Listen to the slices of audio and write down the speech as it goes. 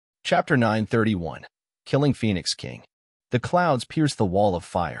Chapter 931. Killing Phoenix King. The clouds pierced the wall of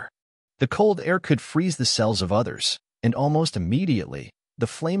fire. The cold air could freeze the cells of others, and almost immediately, the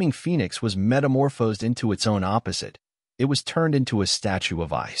flaming phoenix was metamorphosed into its own opposite. It was turned into a statue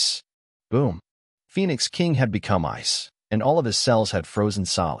of ice. Boom. Phoenix King had become ice, and all of his cells had frozen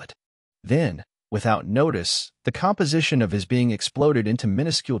solid. Then, without notice, the composition of his being exploded into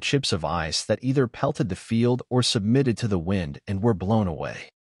minuscule chips of ice that either pelted the field or submitted to the wind and were blown away.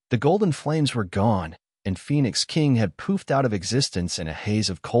 The golden flames were gone, and Phoenix King had poofed out of existence in a haze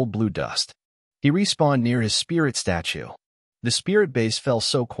of cold blue dust. He respawned near his spirit statue. The spirit base fell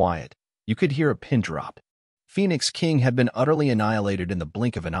so quiet, you could hear a pin drop. Phoenix King had been utterly annihilated in the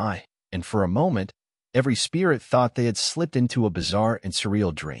blink of an eye, and for a moment, every spirit thought they had slipped into a bizarre and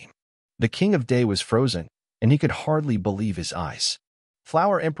surreal dream. The King of Day was frozen, and he could hardly believe his eyes.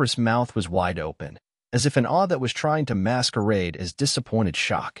 Flower Empress' mouth was wide open, as if in awe that was trying to masquerade as disappointed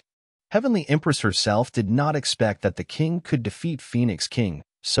shock. Heavenly Empress herself did not expect that the king could defeat Phoenix King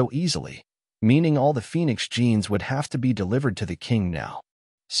so easily, meaning all the Phoenix genes would have to be delivered to the king now.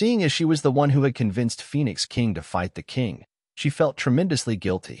 Seeing as she was the one who had convinced Phoenix King to fight the king, she felt tremendously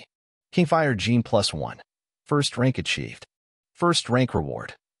guilty. Kingfire Gene +1. First rank achieved. First rank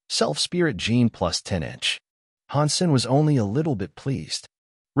reward. Self-Spirit Gene plus 10 inch. Hansen was only a little bit pleased.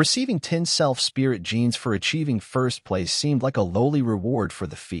 Receiving 10 self-spirit genes for achieving first place seemed like a lowly reward for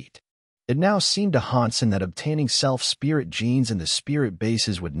the feat. It now seemed to Hansen that obtaining self-spirit genes in the spirit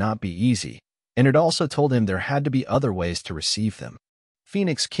bases would not be easy, and it also told him there had to be other ways to receive them.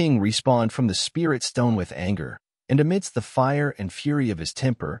 Phoenix King respawned from the spirit stone with anger, and amidst the fire and fury of his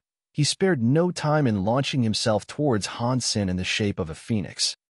temper, he spared no time in launching himself towards Hansen in the shape of a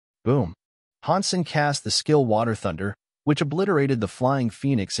phoenix. Boom. Hansen cast the skill Water Thunder, which obliterated the flying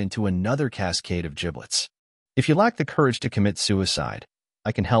phoenix into another cascade of giblets. If you lack the courage to commit suicide,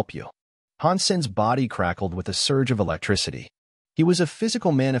 I can help you. Hansen's body crackled with a surge of electricity. He was a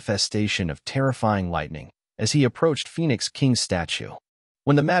physical manifestation of terrifying lightning as he approached Phoenix King's statue.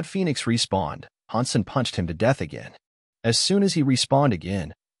 When the Mad Phoenix respawned, Hansen punched him to death again. As soon as he respawned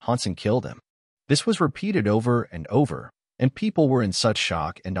again, Hansen killed him. This was repeated over and over, and people were in such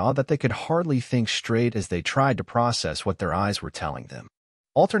shock and awe that they could hardly think straight as they tried to process what their eyes were telling them.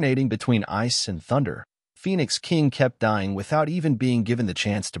 Alternating between ice and thunder, Phoenix King kept dying without even being given the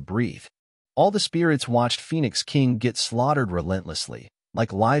chance to breathe. All the spirits watched Phoenix King get slaughtered relentlessly,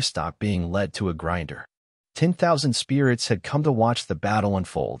 like livestock being led to a grinder. 10,000 spirits had come to watch the battle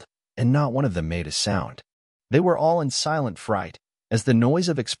unfold, and not one of them made a sound. They were all in silent fright, as the noise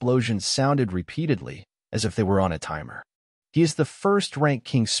of explosions sounded repeatedly, as if they were on a timer. He is the first-rank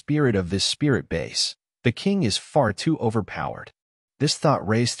king spirit of this spirit base. The king is far too overpowered. This thought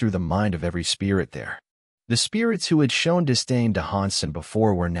raced through the mind of every spirit there. The spirits who had shown disdain to Hansen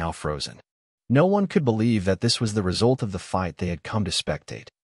before were now frozen. No one could believe that this was the result of the fight they had come to spectate.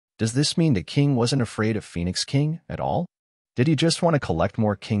 Does this mean the king wasn't afraid of Phoenix King at all? Did he just want to collect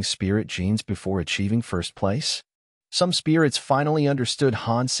more king spirit genes before achieving first place? Some spirits finally understood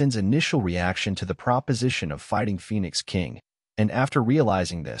Hansen's initial reaction to the proposition of fighting Phoenix King, and after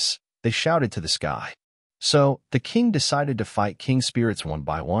realizing this, they shouted to the sky. So, the king decided to fight king spirits one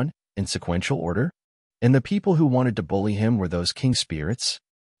by one, in sequential order? And the people who wanted to bully him were those king spirits?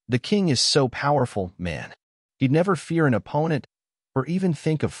 The king is so powerful, man. He'd never fear an opponent, or even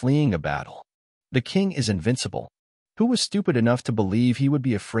think of fleeing a battle. The king is invincible. Who was stupid enough to believe he would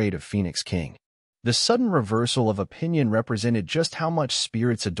be afraid of Phoenix King? The sudden reversal of opinion represented just how much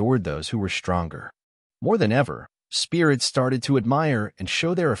spirits adored those who were stronger. More than ever, spirits started to admire and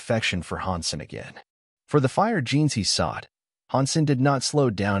show their affection for Hansen again. For the fire genes he sought, Hansen did not slow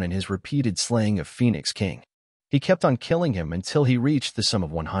down in his repeated slaying of Phoenix King. He kept on killing him until he reached the sum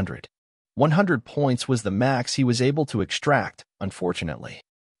of 100. 100 points was the max he was able to extract, unfortunately.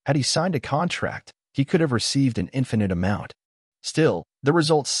 Had he signed a contract, he could have received an infinite amount. Still, the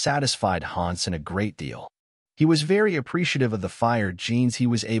results satisfied Hansen a great deal. He was very appreciative of the fire genes he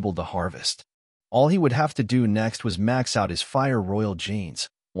was able to harvest. All he would have to do next was max out his fire royal genes.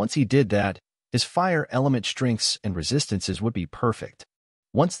 Once he did that, his fire element strengths and resistances would be perfect.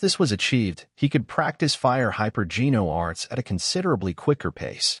 Once this was achieved, he could practice fire hypergeno arts at a considerably quicker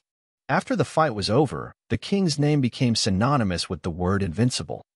pace. After the fight was over, the king's name became synonymous with the word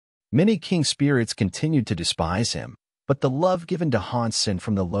invincible. Many king spirits continued to despise him, but the love given to Hansen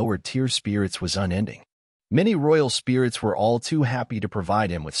from the lower-tier spirits was unending. Many royal spirits were all too happy to provide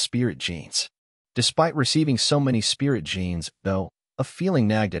him with spirit genes. Despite receiving so many spirit genes, though, a feeling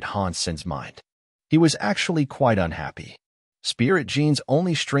nagged at Hansen's mind. He was actually quite unhappy. Spirit genes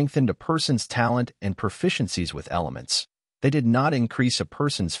only strengthened a person's talent and proficiencies with elements. they did not increase a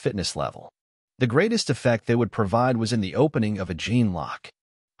person's fitness level. The greatest effect they would provide was in the opening of a gene lock.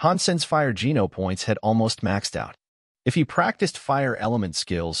 Hansen's fire geno points had almost maxed out. If he practiced fire element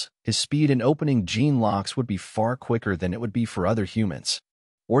skills, his speed in opening gene locks would be far quicker than it would be for other humans.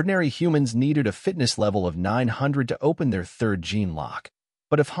 Ordinary humans needed a fitness level of 900 to open their third gene lock.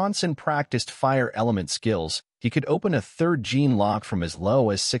 But if Hansen practiced fire element skills, he could open a third gene lock from as low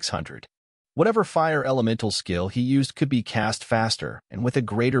as 600. Whatever fire elemental skill he used could be cast faster and with a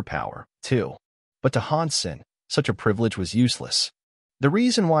greater power, too. But to Hansen, such a privilege was useless. The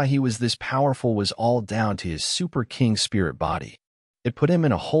reason why he was this powerful was all down to his super king spirit body. It put him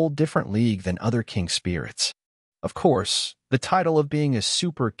in a whole different league than other king spirits. Of course, the title of being a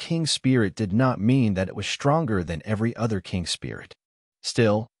super king spirit did not mean that it was stronger than every other king spirit.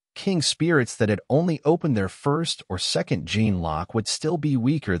 Still, king spirits that had only opened their first or second gene lock would still be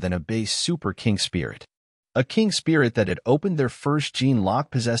weaker than a base super king spirit. A king spirit that had opened their first gene lock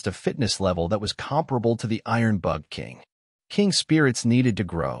possessed a fitness level that was comparable to the Iron Bug King. King spirits needed to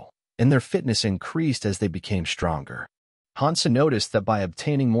grow, and their fitness increased as they became stronger. Hansen noticed that by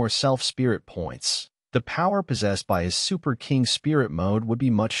obtaining more self-spirit points, the power possessed by his Super King Spirit mode would be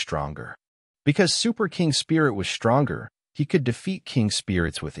much stronger. Because Super King Spirit was stronger, he could defeat King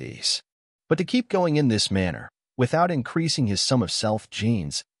Spirits with ease. But to keep going in this manner, without increasing his sum of self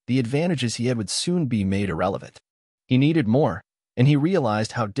genes, the advantages he had would soon be made irrelevant. He needed more, and he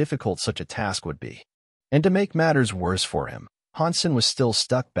realized how difficult such a task would be. And to make matters worse for him, Hansen was still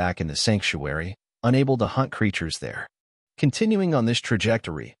stuck back in the sanctuary, unable to hunt creatures there. Continuing on this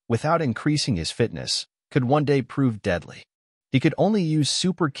trajectory, without increasing his fitness, could one day prove deadly. He could only use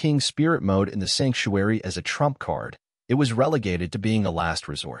Super King Spirit mode in the sanctuary as a trump card. It was relegated to being a last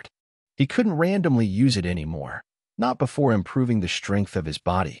resort. He couldn't randomly use it anymore, not before improving the strength of his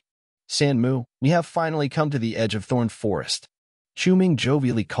body. Sanmu, we have finally come to the edge of Thorn Forest. Chuming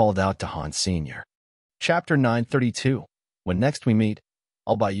jovially called out to Han Sr. Chapter 932. When next we meet,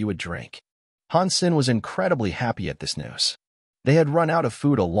 I'll buy you a drink. Hansen was incredibly happy at this news. They had run out of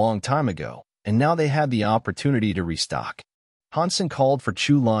food a long time ago, and now they had the opportunity to restock. Hansen called for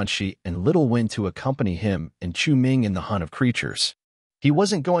Chu Lanshi and Little Wind to accompany him and Chu Ming in the hunt of creatures. He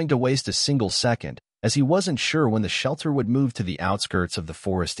wasn't going to waste a single second, as he wasn't sure when the shelter would move to the outskirts of the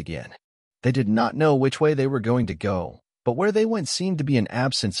forest again. They did not know which way they were going to go, but where they went seemed to be an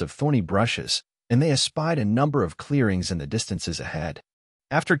absence of thorny brushes, and they espied a number of clearings in the distances ahead.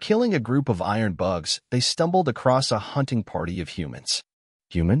 After killing a group of iron bugs, they stumbled across a hunting party of humans.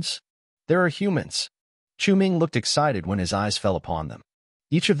 Humans? There are humans. Chu Ming looked excited when his eyes fell upon them.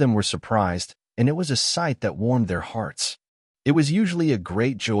 Each of them were surprised, and it was a sight that warmed their hearts. It was usually a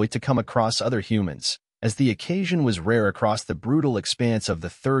great joy to come across other humans, as the occasion was rare across the brutal expanse of the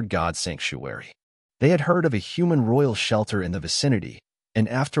Third God Sanctuary. They had heard of a human royal shelter in the vicinity, and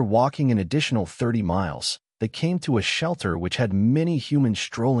after walking an additional 30 miles, they came to a shelter which had many humans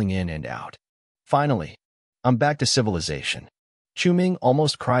strolling in and out. Finally, I'm back to civilization. Chu Ming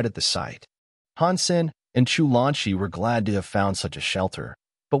almost cried at the sight. Hansen and Chu Lanshi were glad to have found such a shelter,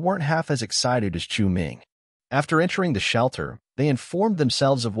 but weren't half as excited as Chu Ming. After entering the shelter, they informed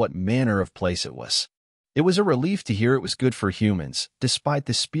themselves of what manner of place it was. It was a relief to hear it was good for humans, despite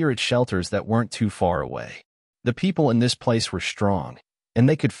the spirit shelters that weren't too far away. The people in this place were strong, and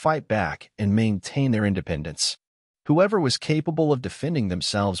they could fight back and maintain their independence. Whoever was capable of defending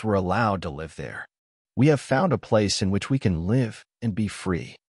themselves were allowed to live there. We have found a place in which we can live and be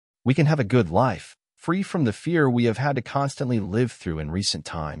free. We can have a good life, free from the fear we have had to constantly live through in recent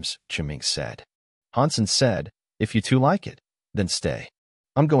times, Chu Ming said. Hansen said, if you two like it, then stay.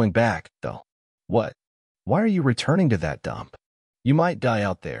 I'm going back, though. What? Why are you returning to that dump? You might die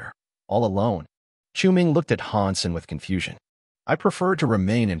out there, all alone. Chu Ming looked at Hansen with confusion. I prefer to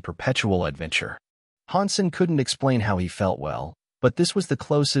remain in perpetual adventure. Hansen couldn't explain how he felt well, but this was the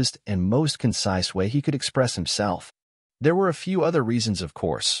closest and most concise way he could express himself. There were a few other reasons, of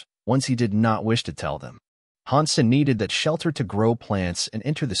course, ones he did not wish to tell them. Hansen needed that shelter to grow plants and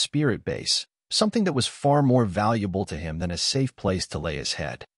enter the spirit base, something that was far more valuable to him than a safe place to lay his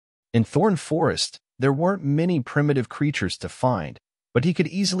head. In Thorn Forest, there weren't many primitive creatures to find, but he could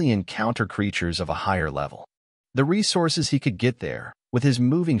easily encounter creatures of a higher level. The resources he could get there, with his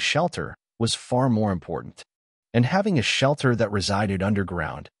moving shelter, was far more important. And having a shelter that resided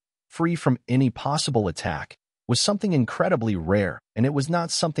underground, free from any possible attack, was something incredibly rare, and it was not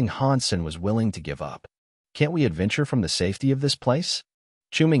something Hansen was willing to give up. Can't we adventure from the safety of this place?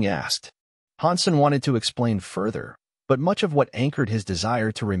 Chu Ming asked. Hansen wanted to explain further, but much of what anchored his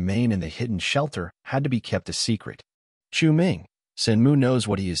desire to remain in the hidden shelter had to be kept a secret. Chu Ming, Sanmu knows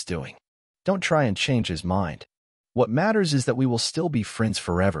what he is doing. Don't try and change his mind. What matters is that we will still be friends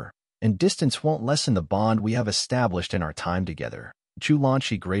forever, and distance won't lessen the bond we have established in our time together,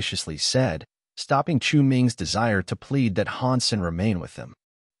 Xuanhuan graciously said, stopping Chu Ming's desire to plead that Hansen remain with them.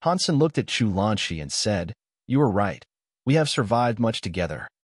 Hansen looked at Xuanhuan and said, "You are right. We have survived much together.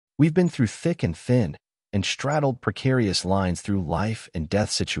 We've been through thick and thin, and straddled precarious lines through life and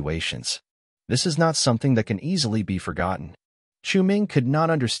death situations. This is not something that can easily be forgotten." Chu Ming could not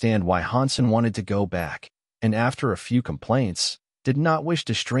understand why Hansen wanted to go back, and after a few complaints, did not wish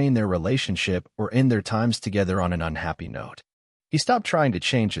to strain their relationship or end their times together on an unhappy note. He stopped trying to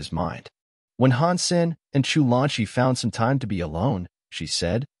change his mind. When Hansen and Xuanhuan found some time to be alone, she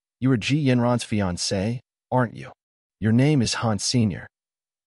said, "You are Ji Yanran's fiancé, aren't you? Your name is Han Sr.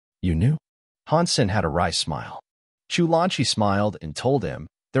 You knew?" Hansen had a wry smile. Xuanhuan smiled and told him,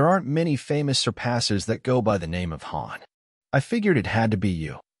 "There aren't many famous surpassers that go by the name of Han. I figured it had to be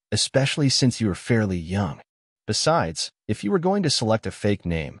you, especially since you were fairly young. Besides, if you were going to select a fake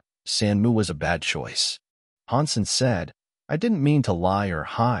name, Sanmu was a bad choice." Hansen said, "I didn't mean to lie or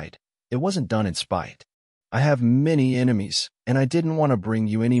hide. It wasn't done in spite. I have many enemies, and I didn't want to bring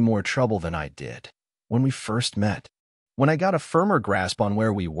you any more trouble than I did when we first met. When I got a firmer grasp on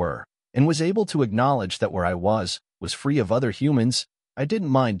where we were, and was able to acknowledge that where I was free of other humans, I didn't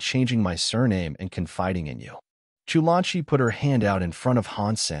mind changing my surname and confiding in you." Xuanhuan put her hand out in front of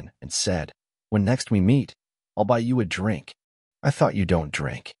Hansen and said, "When next we meet, I'll buy you a drink." "I thought you don't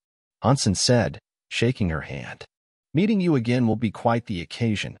drink," Hansen said, shaking her hand. "Meeting you again will be quite the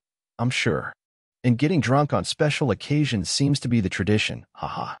occasion, I'm sure. And getting drunk on special occasions seems to be the tradition,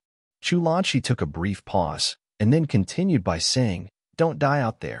 haha." Xuanhuan took a brief pause, and then continued by saying, "Don't die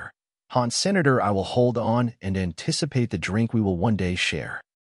out there. Han Senator, I will hold on and anticipate the drink we will one day share.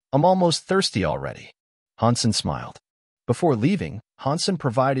 I'm almost thirsty already." Hansen smiled. Before leaving, Hansen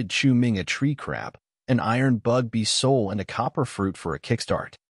provided Chu Ming a tree crab, an iron bug bee soul, and a copper fruit for a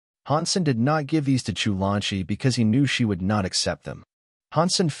kickstart. Hansen did not give these to Xuanhuan because he knew she would not accept them.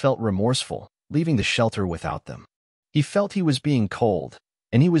 Hansen felt remorseful, leaving the shelter without them. He felt he was being cold,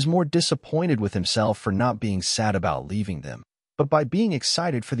 and he was more disappointed with himself for not being sad about leaving them, but by being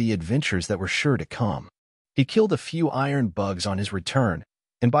excited for the adventures that were sure to come. He killed a few iron bugs on his return,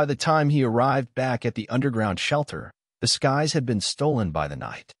 and by the time he arrived back at the underground shelter, the skies had been stolen by the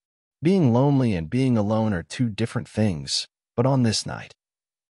night. Being lonely and being alone are two different things, but on this night,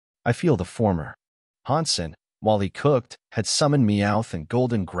 I feel the former. Hansen, while he cooked, had summoned Meowth and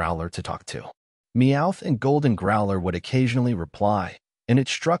Golden Growler to talk to. Meowth and Golden Growler would occasionally reply, and it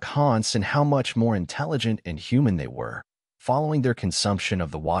struck Hansen how much more intelligent and human they were, following their consumption of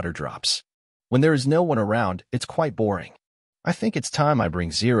the water drops. When there is no one around, it's quite boring. "I think it's time I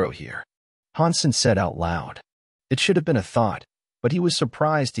bring Zero here," Hansen said out loud. It should have been a thought, but he was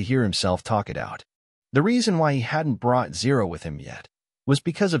surprised to hear himself talk it out. The reason why he hadn't brought Zero with him yet was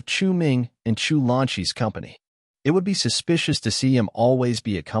because of Chu Ming and Xuanhuan's company. It would be suspicious to see him always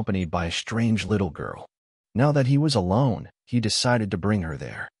be accompanied by a strange little girl. Now that he was alone, he decided to bring her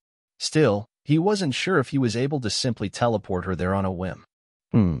there. Still, he wasn't sure if he was able to simply teleport her there on a whim.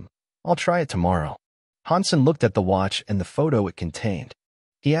 I'll try it tomorrow." Hansen looked at the watch and the photo it contained.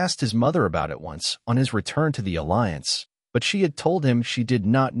 He asked his mother about it once on his return to the Alliance, but she had told him she did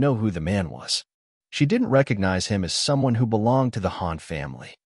not know who the man was. She didn't recognize him as someone who belonged to the Han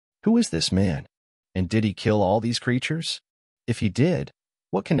family. Who is this man? And did he kill all these creatures? If he did,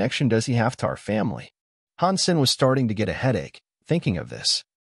 what connection does he have to our family? Hansen was starting to get a headache, thinking of this.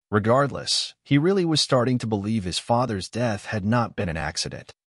 Regardless, he really was starting to believe his father's death had not been an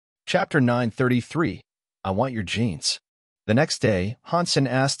accident. Chapter 933, I Want Your Genes. The next day, Hansen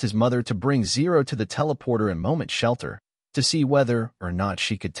asked his mother to bring Zero to the teleporter and moment shelter to see whether or not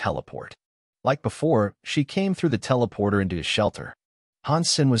she could teleport. Like before, she came through the teleporter into his shelter.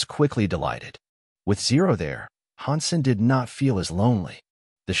 Hansen was quickly delighted. With Zero there, Hansen did not feel as lonely.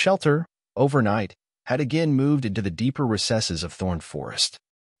 The shelter, overnight, had again moved into the deeper recesses of Thorn Forest.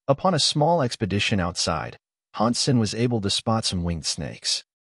 Upon a small expedition outside, Hansen was able to spot some winged snakes.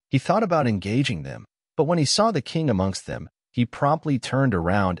 He thought about engaging them, but when he saw the king amongst them, he promptly turned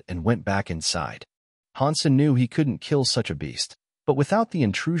around and went back inside. Hansen knew he couldn't kill such a beast, but without the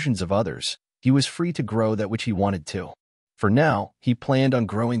intrusions of others, he was free to grow that which he wanted to. For now, he planned on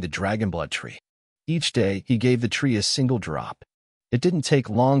growing the Dragonblood tree. Each day, he gave the tree a single drop. It didn't take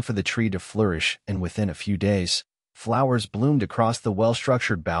long for the tree to flourish, and within a few days, flowers bloomed across the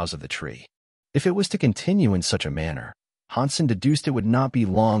well-structured boughs of the tree. If it was to continue in such a manner, Hansen deduced it would not be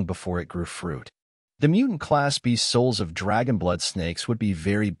long before it grew fruit. The mutant class B souls of Dragonblood snakes would be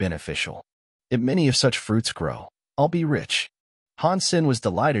very beneficial. If many of such fruits grow, I'll be rich. Hansen was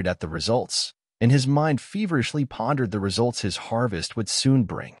delighted at the results, and his mind feverishly pondered the results his harvest would soon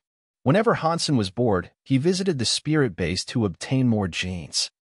bring. Whenever Hansen was bored, he visited the spirit base to obtain more genes.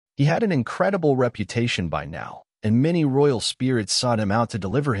 He had an incredible reputation by now, and many royal spirits sought him out to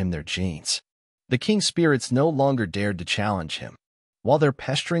deliver him their genes. The king spirits no longer dared to challenge him. While their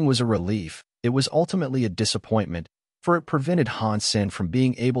pestering was a relief, it was ultimately a disappointment, for it prevented Hansen from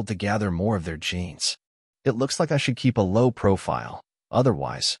being able to gather more of their genes. It looks like I should keep a low profile,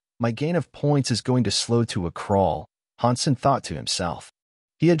 otherwise, my gain of points is going to slow to a crawl, Hansen thought to himself.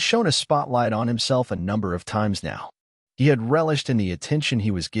 He had shown a spotlight on himself a number of times now. He had relished in the attention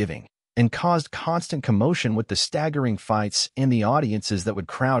he was giving, and caused constant commotion with the staggering fights and the audiences that would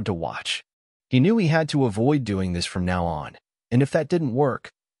crowd to watch. He knew he had to avoid doing this from now on, and if that didn't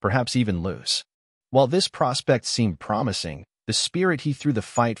work, perhaps even lose. While this prospect seemed promising, the spirit he threw the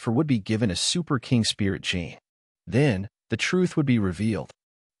fight for would be given a super king spirit gene. Then, the truth would be revealed.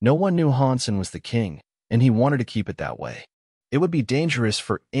 No one knew Hansen was the king, and he wanted to keep it that way. It would be dangerous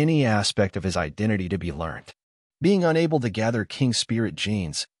for any aspect of his identity to be learned. Being unable to gather king spirit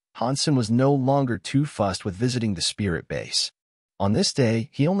genes, Hansen was no longer too fussed with visiting the spirit base. On this day,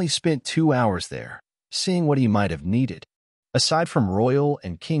 he only spent 2 hours there, seeing what he might have needed. Aside from royal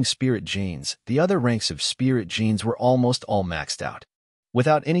and king spirit genes, the other ranks of spirit genes were almost all maxed out.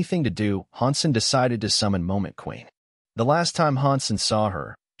 Without anything to do, Hansen decided to summon Moment Queen. The last time Hansen saw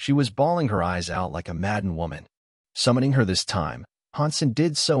her, she was bawling her eyes out like a maddened woman. Summoning her this time, Hansen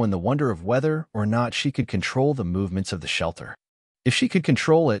did so in the wonder of whether or not she could control the movements of the shelter. If she could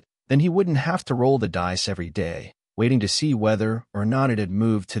control it, then he wouldn't have to roll the dice every day, waiting to see whether or not it had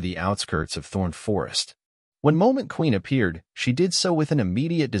moved to the outskirts of Thorn Forest. When Moment Queen appeared, she did so with an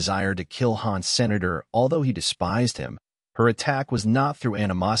immediate desire to kill Han's senator. Although he despised him, her attack was not through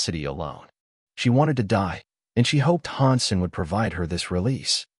animosity alone. She wanted to die, and she hoped Hansen would provide her this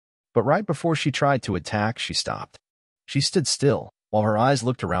release. But right before she tried to attack, she stopped. She stood still, while her eyes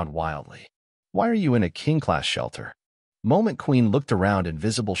looked around wildly. "Why are you in a king-class shelter?" Moment Queen looked around in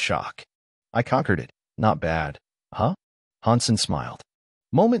visible shock. "I conquered it. Not bad. Huh?" Hansen smiled.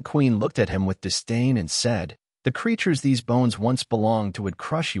 Moment Queen looked at him with disdain and said, "The creatures these bones once belonged to would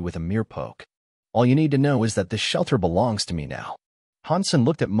crush you with a mere poke. All you need to know is that this shelter belongs to me now." Hansen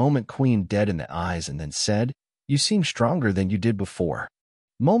looked at Moment Queen dead in the eyes and then said, "You seem stronger than you did before."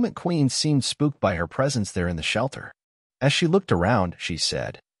 Moment Queen seemed spooked by her presence there in the shelter. As she looked around, she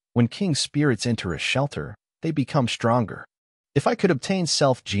said, "When king spirits enter a shelter, they become stronger. If I could obtain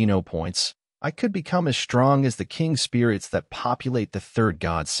self-geno points, I could become as strong as the king spirits that populate the third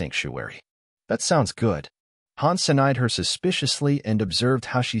god sanctuary." "That sounds good." Hansen eyed her suspiciously and observed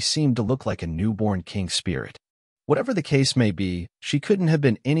how she seemed to look like a newborn king spirit. Whatever the case may be, she couldn't have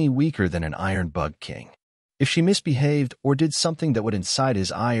been any weaker than an iron bug king. If she misbehaved or did something that would incite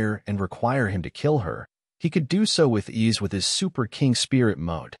his ire and require him to kill her, he could do so with ease with his super king spirit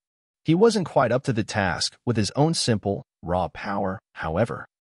mode. He wasn't quite up to the task with his own simple, raw power, however.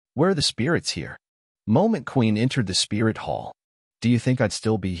 "Where are the spirits here?" Moment Queen entered the spirit hall. "Do you think I'd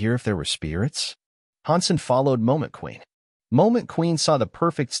still be here if there were spirits?" Hansen followed Moment Queen. Moment Queen saw the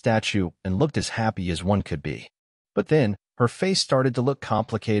perfect statue and looked as happy as one could be. But then, her face started to look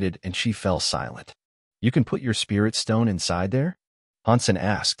complicated and she fell silent. "You can put your spirit stone inside there?" Hansen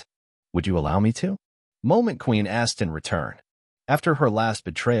asked. "Would you allow me to?" Moment Queen asked in return. After her last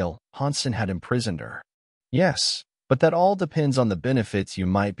betrayal, Hansen had imprisoned her. "Yes, but that all depends on the benefits you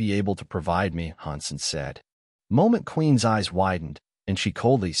might be able to provide me," Hansen said. Moment Queen's eyes widened, and she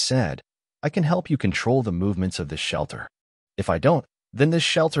coldly said, "I can help you control the movements of this shelter. If I don't, then this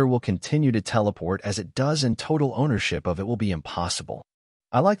shelter will continue to teleport as it does, and total ownership of it will be impossible.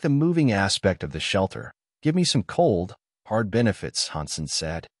 I like the moving aspect of the shelter. Give me some cold, hard benefits," Hansen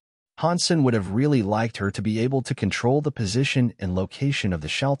said. Hansen would have really liked her to be able to control the position and location of the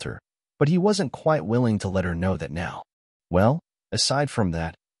shelter, but he wasn't quite willing to let her know that now. "Well, aside from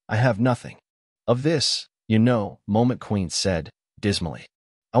that, I have nothing." "Of this, Moment Queen said, dismally.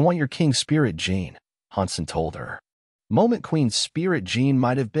 "I want your king spirit gene," Hansen told her. Moment Queen's spirit gene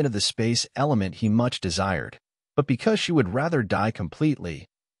might have been of the space element he much desired, but because she would rather die completely,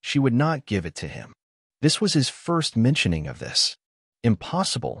 she would not give it to him. This was his first mentioning of this.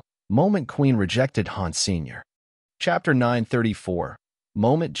 "Impossible," Moment Queen rejected Han Sr. Chapter 934.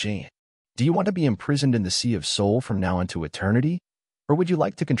 Moment Gene. "Do you want to be imprisoned in the Sea of Soul from now into eternity, or would you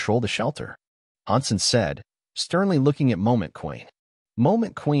like to control the shelter?" Hansen said, sternly looking at Moment Queen.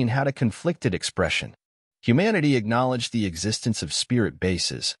 Moment Queen had a conflicted expression. Humanity acknowledged the existence of spirit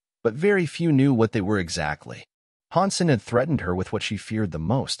bases, but very few knew what they were exactly. Hansen had threatened her with what she feared the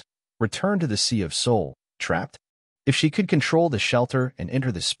most: return to the Sea of Soul, trapped. If she could control the shelter and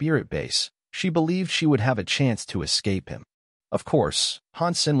enter the spirit base, She believed she would have a chance to escape him. Of course,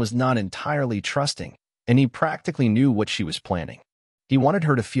 Hansen was not entirely trusting, and he practically knew what she was planning. He wanted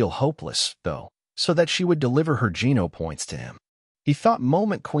her to feel hopeless, though, so that she would deliver her Geno points to him. He thought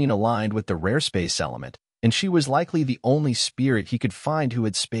Moment Queen aligned with the rare space element, and she was likely the only spirit he could find who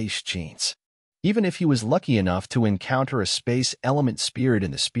had space genes. Even if he was lucky enough to encounter a space element spirit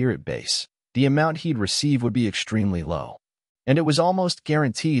in the spirit base, the amount he'd receive would be extremely low. And it was almost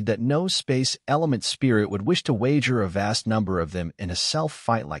guaranteed that no space element spirit would wish to wager a vast number of them in a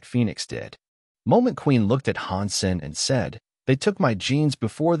self-fight like Phoenix did. Moment Queen looked at Hansen and said, "They took my genes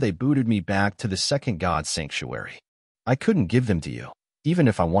before they booted me back to the second god sanctuary. I couldn't give them to you, even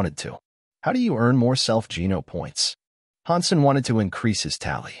if I wanted to. How do you earn more self-Geno points?" Hansen wanted to increase his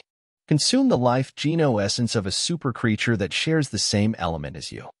tally. "Consume the life Geno essence of a super creature that shares the same element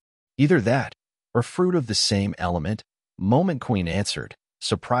as you. Either that, or fruit of the same element," Moment Queen answered,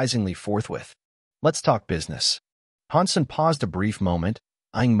 surprisingly forthwith. "Let's talk business." Hansen paused a brief moment,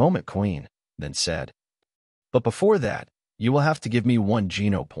 eyeing Moment Queen, then said, "But before that, you will have to give me 1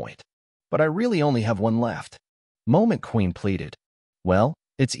 Geno point. But I really only have 1 left." Moment Queen pleaded, "Well,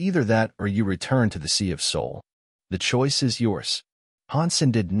 it's either that or you return to the Sea of Soul. The choice is yours."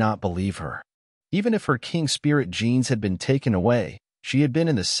 Hansen did not believe her. Even if her king spirit genes had been taken away, she had been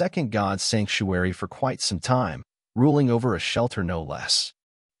in the second god's sanctuary for quite some time, ruling over a shelter no less.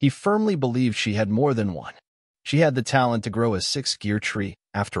 He firmly believed she had more than one. She had the talent to grow a 6-gear tree,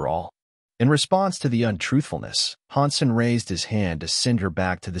 after all. In response to the untruthfulness, Hansen raised his hand to send her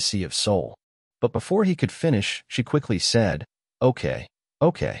back to the Sea of Soul. But before he could finish, she quickly said, Okay,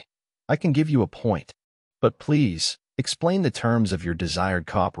 I can give you a point. But please, explain the terms of your desired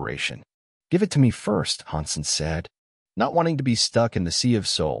cooperation." "Give it to me first," Hansen said. Not wanting to be stuck in the Sea of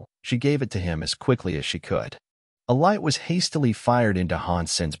Soul, she gave it to him as quickly as she could. A light was hastily fired into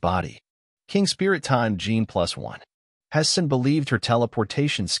Hansen's body. King Spirit Time Gene +1. Hansen believed her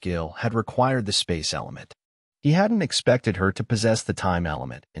teleportation skill had required the space element. He hadn't expected her to possess the time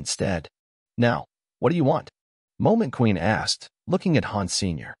element instead. "Now, what do you want?" Moment Queen asked, looking at Hans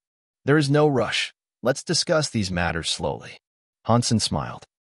Sr. "There is no rush. Let's discuss these matters slowly." Hansen smiled.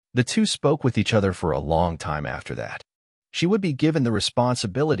 The two spoke with each other for a long time after that. She would be given the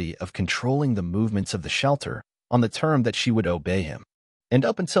responsibility of controlling the movements of the shelter on the term that she would obey him. And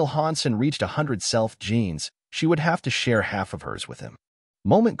up until Hansen reached 100 self-genes, she would have to share half of hers with him.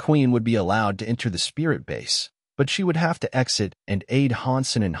 Moment Queen would be allowed to enter the spirit base, but she would have to exit and aid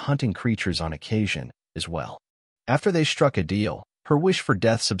Hansen in hunting creatures on occasion as well. After they struck a deal, her wish for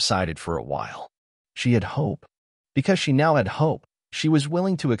death subsided for a while. She had hope. Because she now had hope, she was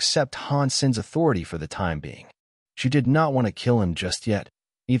willing to accept Hansen's authority for the time being. She did not want to kill him just yet,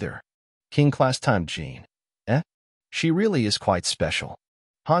 either. King Class Time Gene. She really is quite special.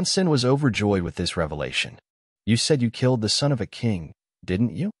 Hansen was overjoyed with this revelation. "You said you killed the son of a king,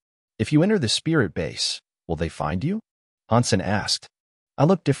 didn't you? If you enter the spirit base, will they find you?" Hansen asked. "I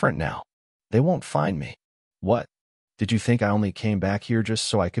look different now. They won't find me." "What? Did you think I only came back here just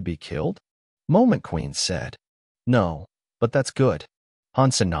so I could be killed?" Moment Queen said. "No, but that's good."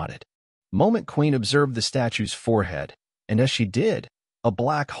 Hansen nodded. Moment Queen observed the statue's forehead, and as she did, a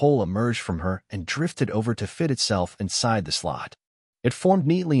black hole emerged from her and drifted over to fit itself inside the slot. It formed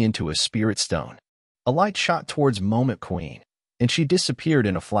neatly into a spirit stone. A light shot towards Moment Queen, and she disappeared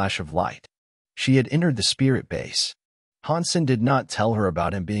in a flash of light. She had entered the spirit base. Hansen did not tell her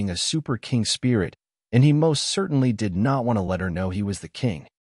about him being a super king spirit, and he most certainly did not want to let her know he was the king.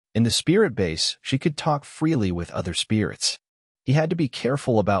 In the spirit base, she could talk freely with other spirits. He had to be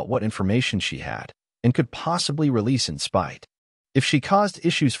careful about what information she had, and could possibly release in spite. If she caused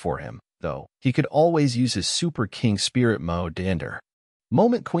issues for him, though, he could always use his Super King Spirit mode to end her.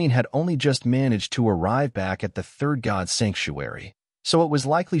 Moment Queen had only just managed to arrive back at the third god's sanctuary, so it was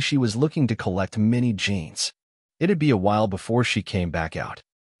likely she was looking to collect many genes. It'd be a while before she came back out.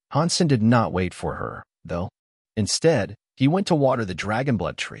 Hansen did not wait for her, though. Instead, he went to water the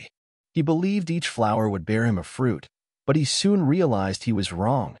dragonblood tree. He believed each flower would bear him a fruit, but he soon realized he was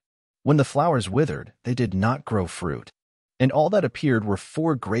wrong. When the flowers withered, they did not grow fruit. And all that appeared were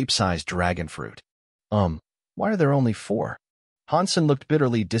 4 grape-sized dragon fruit. Why are there only 4? Hansen looked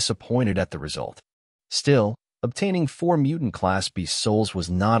bitterly disappointed at the result. Still, obtaining 4 mutant class beast souls was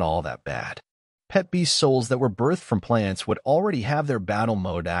not all that bad. Pet beast souls that were birthed from plants would already have their battle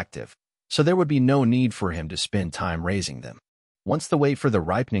mode active, so there would be no need for him to spend time raising them. Once the wait for the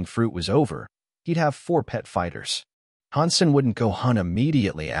ripening fruit was over, he'd have 4 pet fighters. Hansen wouldn't go hunt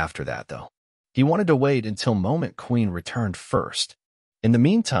immediately after that, though. He wanted to wait until Moment Queen returned first. In the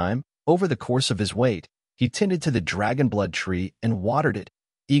meantime, over the course of his wait, he tended to the dragonblood tree and watered it,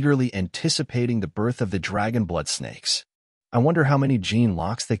 eagerly anticipating the birth of the dragon blood snakes. I wonder how many gene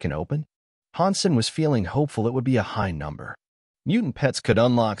locks they can open? Hansen was feeling hopeful it would be a high number. Mutant pets could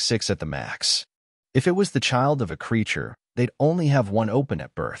unlock 6 at the max. If it was the child of a creature, they'd only have 1 open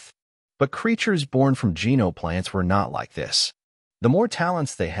at birth. But creatures born from genoplants were not like this. The more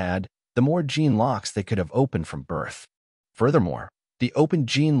talents they had, the more gene locks they could have opened from birth. Furthermore, the open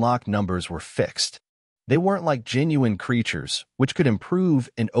gene lock numbers were fixed. They weren't like genuine creatures, which could improve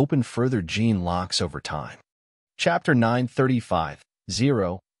and open further gene locks over time. Chapter 935,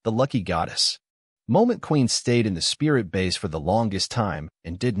 0, The Lucky Goddess. Moment Queen stayed in the spirit base for the longest time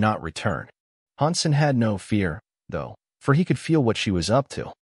and did not return. Hansen had no fear, though, for he could feel what she was up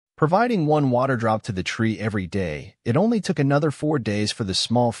to. Providing 1 water drop to the tree every day, it only took another 4 days for the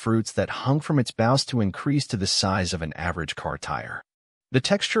small fruits that hung from its boughs to increase to the size of an average car tire. The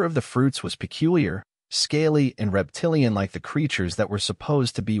texture of the fruits was peculiar, scaly and reptilian like the creatures that were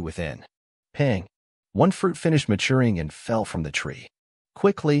supposed to be within. Pang! 1 fruit finished maturing and fell from the tree.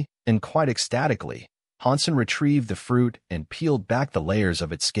 Quickly, and quite ecstatically, Hansen retrieved the fruit and peeled back the layers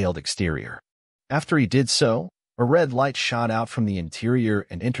of its scaled exterior. After he did so, a red light shot out from the interior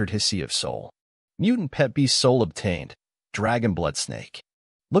and entered his sea of soul. Mutant pet beast soul obtained, dragon blood snake.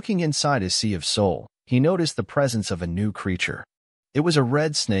 Looking inside his sea of soul, he noticed the presence of a new creature. It was a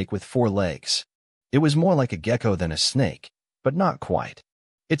red snake with 4 legs. It was more like a gecko than a snake, but not quite.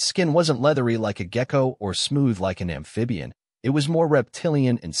 Its skin wasn't leathery like a gecko or smooth like an amphibian. It was more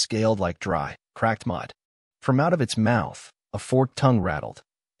reptilian and scaled like dry, cracked mud. From out of its mouth, a forked tongue rattled.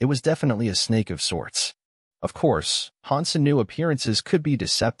 It was definitely a snake of sorts. Of course, Hansen knew appearances could be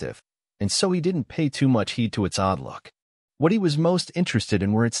deceptive, and so he didn't pay too much heed to its odd look. What he was most interested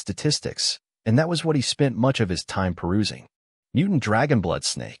in were its statistics, and that was what he spent much of his time perusing. Mutant dragon blood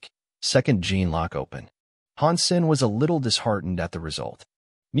snake, 2nd gene lock open. Hansen was a little disheartened at the result.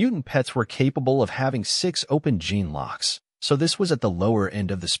 Mutant pets were capable of having 6 open gene locks, so this was at the lower end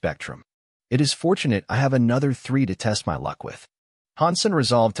of the spectrum. It is fortunate I have another 3 to test my luck with. Hansen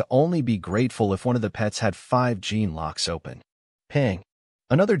resolved to only be grateful if one of the pets had 5 gene locks open. Pang!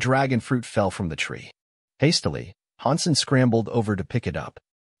 Another dragon fruit fell from the tree. Hastily, Hansen scrambled over to pick it up.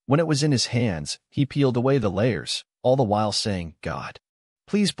 When it was in his hands, he peeled away the layers, all the while saying, "God,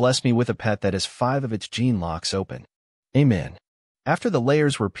 please bless me with a pet that has 5 of its gene locks open. Amen." After the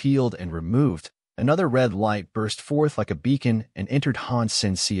layers were peeled and removed, another red light burst forth like a beacon and entered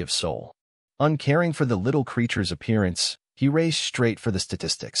Hansen's sea of soul. Uncaring for the little creature's appearance, he raced straight for the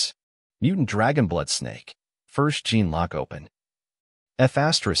statistics. Mutant dragon blood snake, 1st gene lock open.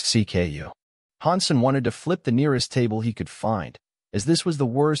 F***CKU. Hansen wanted to flip the nearest table he could find, as this was the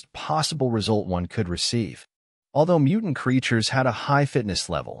worst possible result one could receive. Although mutant creatures had a high fitness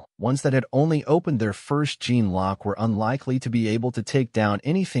level, ones that had only opened their 1st gene lock were unlikely to be able to take down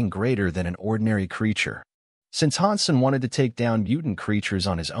anything greater than an ordinary creature. Since Hansen wanted to take down mutant creatures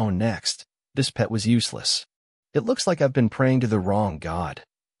on his own next, this pet was useless. It looks like I've been praying to the wrong god,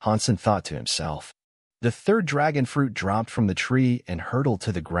 Hansen thought to himself. The 3rd dragon fruit dropped from the tree and hurtled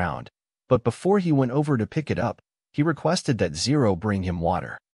to the ground, but before he went over to pick it up, he requested that Zero bring him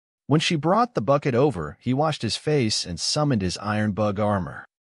water. When she brought the bucket over, he washed his face and summoned his iron bug armor.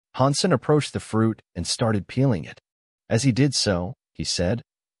 Hansen approached the fruit and started peeling it. As he did so, he said,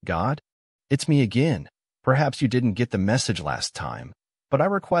 "God, it's me again. Perhaps you didn't get the message last time, but I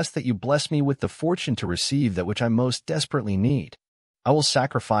request that you bless me with the fortune to receive that which I most desperately need. I will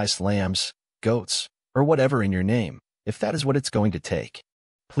sacrifice lambs, goats, or whatever in your name, if that is what it's going to take.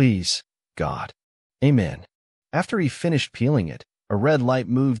 Please, God. Amen." After he finished peeling it, a red light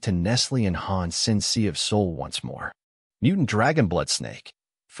moved to Nestle and Hansen's sea of soul once more. Mutant dragon blood snake,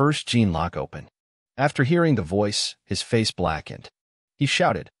 1st gene lock open. After hearing the voice, his face blackened. He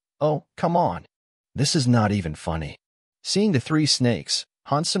shouted, "Oh, come on. This is not even funny." Seeing the 3 snakes,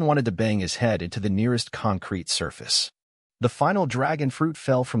 Hansen wanted to bang his head into the nearest concrete surface. The final dragon fruit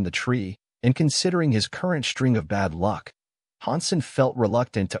fell from the tree, and considering his current string of bad luck, Hansen felt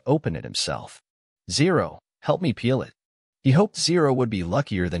reluctant to open it himself. "Zero, help me peel it." He hoped Zero would be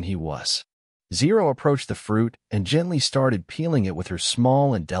luckier than he was. Zero approached the fruit and gently started peeling it with her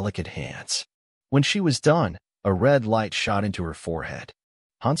small and delicate hands. When she was done, a red light shot into her forehead.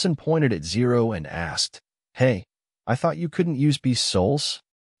 Hansen pointed at Zero and asked, "Hey, I thought you couldn't use beast souls?"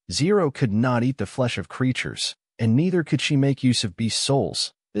 Zero could not eat the flesh of creatures, and neither could she make use of beast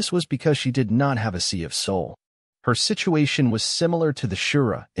souls. This was because she did not have a sea of soul. Her situation was similar to the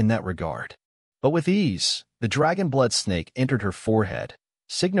Shura in that regard. But with ease, the dragon blood snake entered her forehead,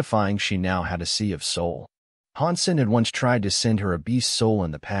 signifying she now had a sea of soul. Hansen had once tried to send her a beast soul in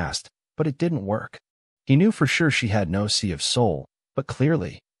the past, but it didn't work. He knew for sure she had no sea of soul, But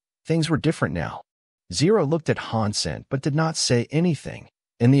clearly, things were different now. Zero looked at Hansen but did not say anything,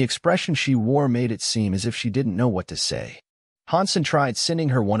 and the expression she wore made it seem as if she didn't know what to say. Hansen tried sending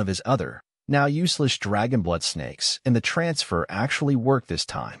her one of his other, now useless dragon blood snakes, and the transfer actually worked this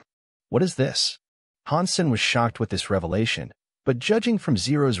time. What is this? Hansen was shocked with this revelation, but judging from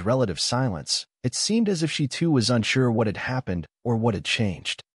Zero's relative silence, it seemed as if she too was unsure what had happened or what had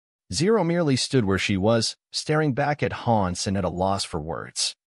changed. Zero merely stood where she was, staring back at Hansen at a loss for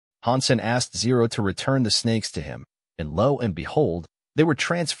words. Hansen asked Zero to return the snakes to him, and lo and behold, they were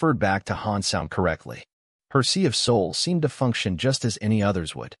transferred back to Hansen correctly. Her Sea of Soul seemed to function just as any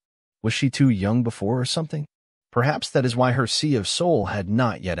others would. Was she too young before or something? Perhaps that is why her Sea of Soul had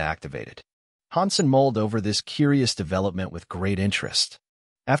not yet activated. Hansen mulled over this curious development with great interest.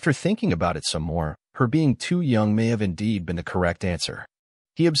 After thinking about it some more, her being too young may have indeed been the correct answer.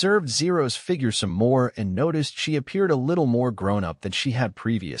 He observed Zero's figure some more and noticed she appeared a little more grown-up than she had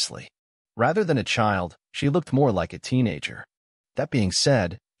previously. Rather than a child, she looked more like a teenager. That being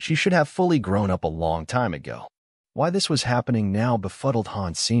said, she should have fully grown up a long time ago. Why this was happening now befuddled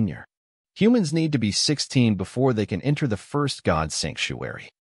Hans Sr. Humans need to be 16 before they can enter the first God Sanctuary.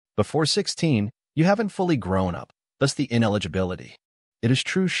 Before 16, you haven't fully grown up, thus the ineligibility. It is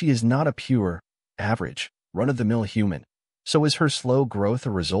true she is not a pure, average, run-of-the-mill human. So is her slow growth a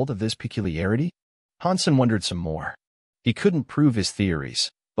result of this peculiarity? Hansen wondered some more. He couldn't prove his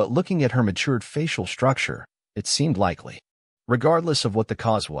theories, but looking at her matured facial structure, it seemed likely. Regardless of what the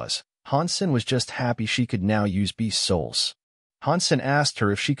cause was, Hansen was just happy she could now use beast souls. Hansen asked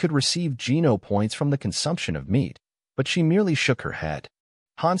her if she could receive geno points from the consumption of meat, but she merely shook her head.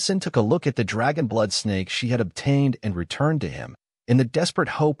 Hansen took a look at the dragon blood snake she had obtained and returned to him, in the desperate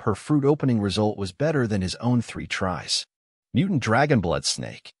hope her fruit-opening result was better than his own 3 tries. Mutant dragon blood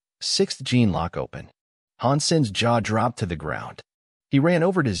snake, 6th gene lock open. Hansen's jaw dropped to the ground. He ran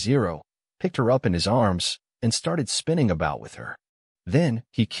over to Zero, picked her up in his arms, and started spinning about with her. Then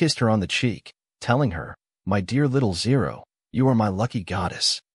he kissed her on the cheek, telling her, "My dear little Zero, you are my lucky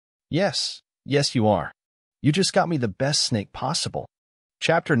goddess." Yes, you are. You just got me the best snake possible.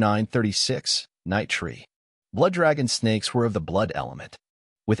 Chapter 936, Night Tree. Blood dragon snakes were of the blood element.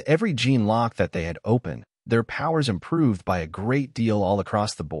 With every gene lock that they had opened, their powers improved by a great deal all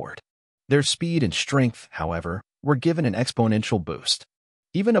across the board. Their speed and strength, however, were given an exponential boost.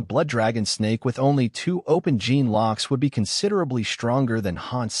 Even a blood dragon snake with only 2 open gene locks would be considerably stronger than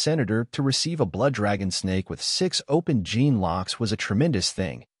Hans Senator. To receive a blood dragon snake with 6 open gene locks was a tremendous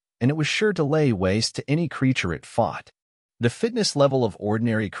thing, and it was sure to lay waste to any creature it fought. The fitness level of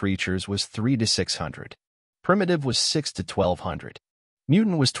ordinary creatures was 3 to 600. Primitive was 6 to 1200.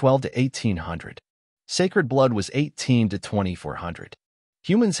 Mutant was 12 to 1800. Sacred blood was 18 to 2400.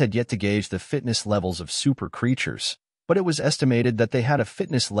 Humans had yet to gauge the fitness levels of super creatures, but it was estimated that they had a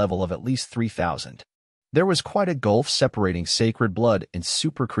fitness level of at least 3000. There was quite a gulf separating sacred blood and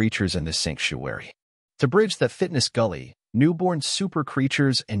super creatures in this sanctuary. To bridge that fitness gully, newborn super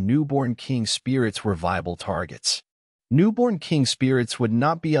creatures and newborn king spirits were viable targets. Newborn king spirits would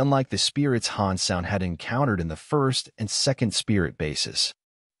not be unlike the spirits Hansen had encountered in the first and second spirit bases.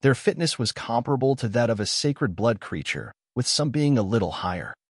 Their fitness was comparable to that of a sacred blood creature, with some being a little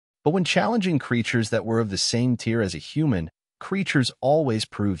higher. But when challenging creatures that were of the same tier as a human, creatures always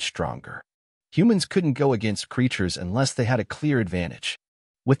proved stronger. Humans couldn't go against creatures unless they had a clear advantage.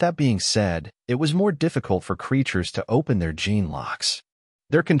 With that being said, it was more difficult for creatures to open their gene locks.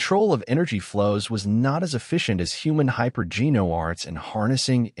 Their control of energy flows was not as efficient as human hypergeno arts in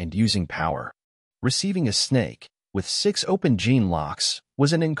harnessing and using power. Receiving a snake, with 6 open gene locks,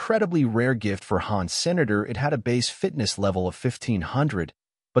 was an incredibly rare gift for Hans Senator. It had a base fitness level of 1500,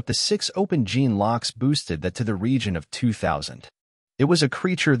 but the 6 open gene locks boosted that to the region of 2000. It was a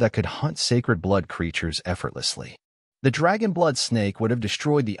creature that could hunt sacred blood creatures effortlessly. The dragon blood snake would have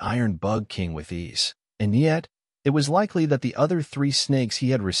destroyed the Iron Bug King with ease, and yet, it was likely that the other 3 snakes he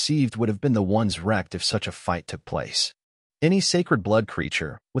had received would have been the ones wrecked if such a fight took place. Any sacred blood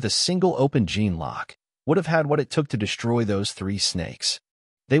creature, with a single open gene lock, would have had what it took to destroy those 3 snakes.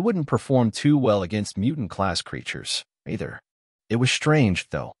 They wouldn't perform too well against mutant-class creatures, either. It was strange,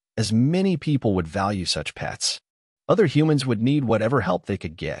 though, as many people would value such pets. Other humans would need whatever help they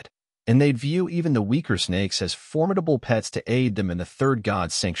could get, and they'd view even the weaker snakes as formidable pets to aid them in the third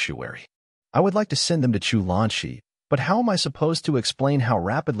god sanctuary. I would like to send them to Xuanhuan, but how am I supposed to explain how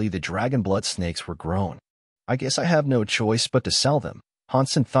rapidly the dragon blood snakes were grown? I guess I have no choice but to sell them,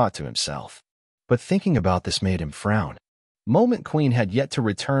 Hansen thought to himself. But thinking about this made him frown. Moment Queen had yet to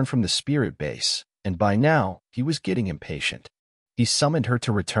return from the spirit base, and by now he was getting impatient. He summoned her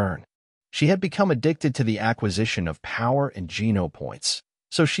to return. She had become addicted to the acquisition of power and geno points,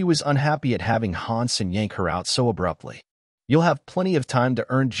 so she was unhappy at having Hansen yank her out so abruptly. You'll have plenty of time to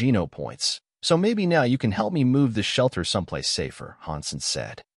earn geno points, so maybe now you can help me move the shelter someplace safer, Hansen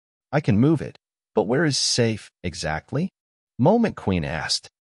said. I can move it, but where is safe, exactly? Moment Queen asked.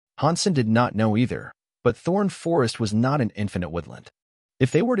 Hansen did not know either, but Thorn Forest was not an infinite woodland.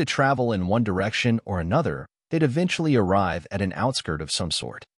 If they were to travel in one direction or another, they'd eventually arrive at an outskirt of some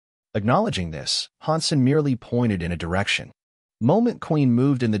sort. Acknowledging this, Hansen merely pointed in a direction. Moment Queen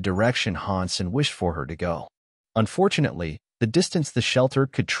moved in the direction Hansen wished for her to go. Unfortunately, the distance the shelter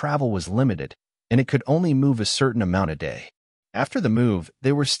could travel was limited, and it could only move a certain amount a day. After the move,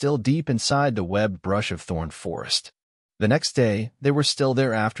 they were still deep inside the webbed brush of Thorn Forest. The next day, they were still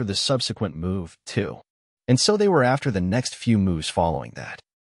there after the subsequent move, too. And so they were after the next few moves following that.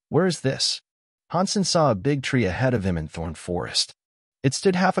 Where is this? Hansen saw a big tree ahead of him in Thorn Forest. It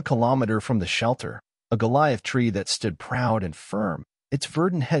stood half a kilometer from the shelter, a Goliath tree that stood proud and firm, its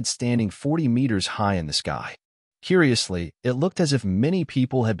verdant head standing 40 meters high in the sky. Curiously, it looked as if many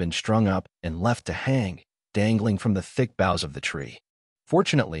people had been strung up and left to hang, dangling from the thick boughs of the tree.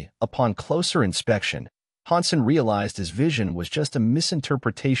 Fortunately, upon closer inspection, Hansen realized his vision was just a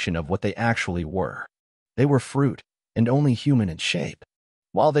misinterpretation of what they actually were. They were fruit, and only human in shape.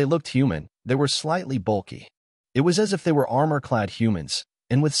 While they looked human, they were slightly bulky. It was as if they were armor-clad humans,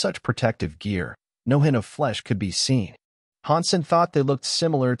 and with such protective gear, no hint of flesh could be seen. Hansen thought they looked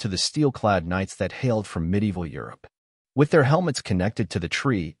similar to the steel-clad knights that hailed from medieval Europe. With their helmets connected to the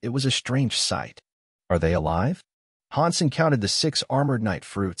tree, it was a strange sight. Are they alive? Hansen counted the 6 armored knight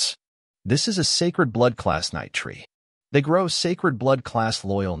fruits. This is a sacred blood class knight tree. They grow sacred blood class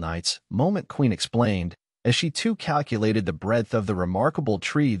loyal knights, Moment Queen explained, as she too calculated the breadth of the remarkable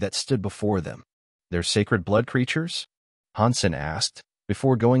tree that stood before them. They're sacred blood creatures? Hansen asked,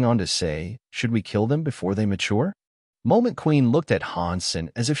 before going on to say, should we kill them before they mature? Moment Queen looked at Hansen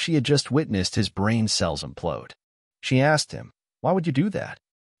as if she had just witnessed his brain cells implode. She asked him, why would you do that?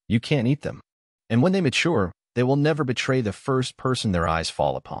 You can't eat them. And when they mature, they will never betray the first person their eyes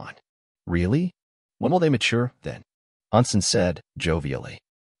fall upon. Really? When will they mature, then? Hansen said, jovially.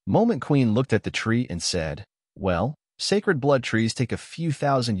 Moment Queen looked at the tree and said, well, sacred blood trees take a few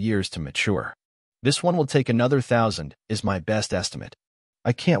thousand years to mature. This one will take another 1,000, is my best estimate.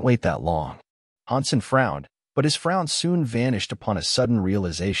 I can't wait that long. Hansen frowned, but his frown soon vanished upon a sudden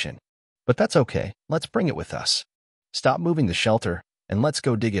realization. But that's okay, let's bring it with us. Stop moving the shelter, and let's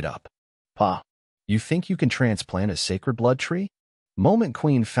go dig it up. Pa, you think you can transplant a sacred blood tree? Moment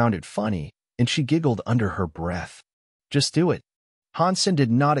Queen found it funny, and she giggled under her breath. Just do it. Hansen did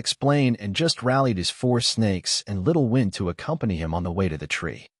not explain and just rallied his 4 snakes and Little Wind to accompany him on the way to the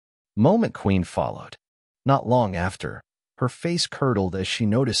tree. Moment Queen followed. Not long after, her face curdled as she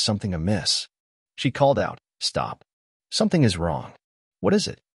noticed something amiss. She called out, stop. Something is wrong. What is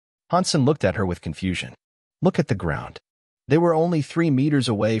it? Hansen looked at her with confusion. Look at the ground. They were only 3 meters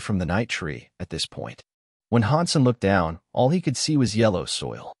away from the night tree at this point. When Hansen looked down, all he could see was yellow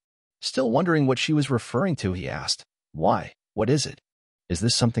soil. Still wondering what she was referring to, he asked, why? What is it? Is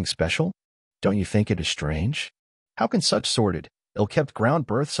this something special? Don't you think it is strange? How can such sordid, ill-kept ground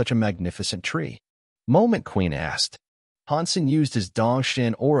birth such a magnificent tree? Moment Queen asked. Hansen used his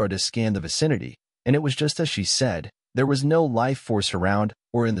Dongshan aura to scan the vicinity, and it was just as she said, there was no life force around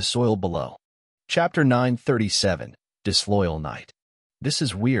or in the soil below. Chapter 937, Disloyal Night. This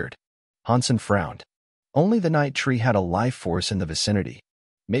is weird. Hansen frowned. Only the night tree had a life force in the vicinity.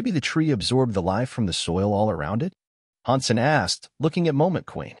 Maybe the tree absorbed the life from the soil all around it? Hansen asked, looking at Moment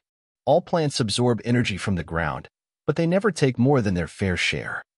Queen. All plants absorb energy from the ground, but they never take more than their fair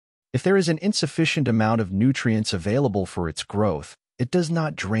share. If there is an insufficient amount of nutrients available for its growth, it does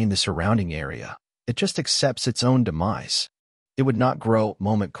not drain the surrounding area. It just accepts its own demise. It would not grow,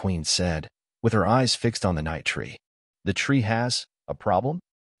 Moment Queen said, with her eyes fixed on the night tree. The tree has a problem?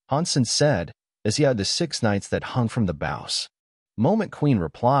 Hansen said, as he had the 6 knights that hung from the boughs. Moment Queen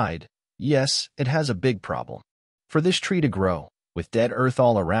replied, yes, it has a big problem. For this tree to grow, with dead earth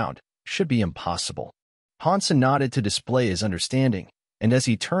all around, should be impossible. Hansen nodded to display his understanding, and as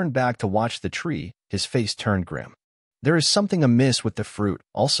he turned back to watch the tree, his face turned grim. There is something amiss with the fruit,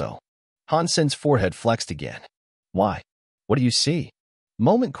 also. Hansen's forehead flexed again. Why? What do you see?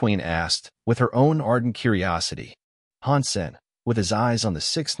 Moment Queen asked, with her own ardent curiosity. Hansen, with his eyes on the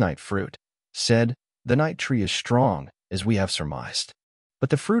 6 night fruit, said, the night tree is strong, as we have surmised.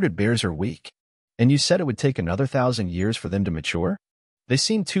 But the fruit it bears are weak. And you said it would take another 1,000 years for them to mature? They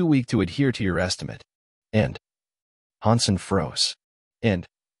seem too weak to adhere to your estimate. And Hansen froze. And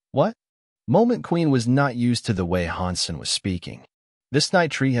what? Moment Queen was not used to the way Hansen was speaking. This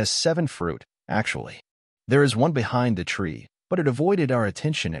night tree has 7 fruit, actually. There is one behind the tree, but it avoided our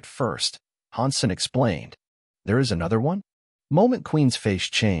attention at first, Hansen explained. There is another one? Moment Queen's face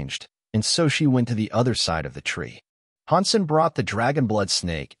changed, and so she went to the other side of the tree. Hansen brought the dragon blood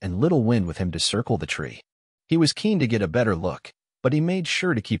snake and Little Wind with him to circle the tree. He was keen to get a better look, but he made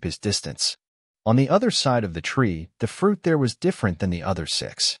sure to keep his distance. On the other side of the tree, the fruit there was different than the other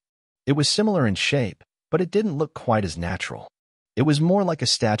 6. It was similar in shape, but it didn't look quite as natural. It was more like a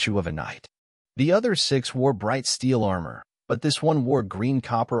statue of a knight. The other 6 wore bright steel armor, but this one wore green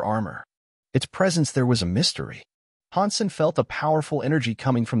copper armor. Its presence there was a mystery. Hansen felt a powerful energy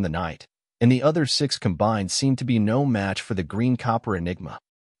coming from the knight, and the other 6 combined seemed to be no match for the green copper enigma.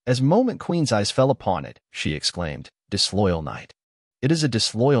 As Moment Queen's eyes fell upon it, she exclaimed, "Disloyal knight. It is a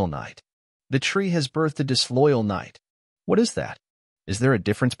disloyal knight. The tree has birthed a disloyal knight. What is that? Is there a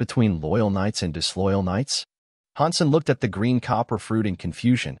difference between loyal knights and disloyal knights?" Hansen looked at the green copper fruit in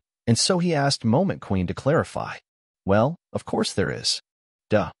confusion, and so he asked Moment Queen to clarify. "Well, of course there is.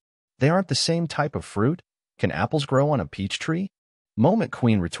 Duh. They aren't the same type of fruit? Can apples grow on a peach tree?" Moment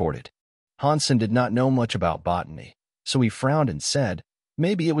Queen retorted. Hansen did not know much about botany, so he frowned and said,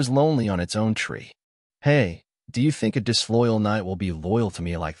 "Maybe it was lonely on its own tree. Hey, do you think a disloyal knight will be loyal to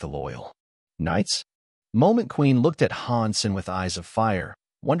me like the loyal knights?" Moment Queen looked at Hansen with eyes of fire,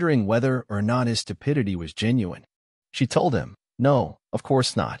 wondering whether or not his stupidity was genuine. She told him, "No, of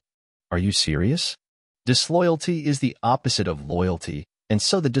course not. Are you serious? Disloyalty is the opposite of loyalty, and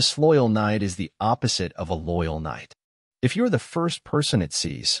so the disloyal knight is the opposite of a loyal knight. If you're the first person it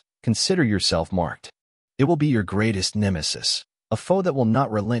sees, consider yourself marked. It will be your greatest nemesis, a foe that will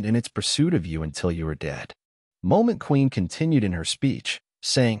not relent in its pursuit of you until you are dead." Moment Queen continued in her speech,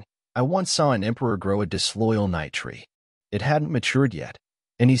 saying, "I once saw an emperor grow a disloyal knight tree. It hadn't matured yet,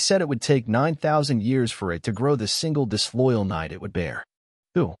 and he said it would take 9,000 years for it to grow the single disloyal knight it would bear.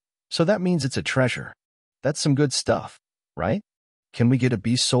 Ooh, so that means it's a treasure. That's some good stuff, right? Can we get a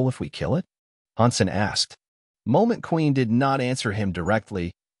beast soul if we kill it?" Hansen asked. Moment Queen did not answer him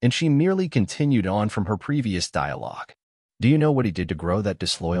directly, and she merely continued on from her previous dialogue. "Do you know what he did to grow that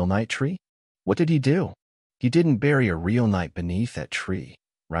disloyal knight tree? What did he do? He didn't bury a real knight beneath that tree,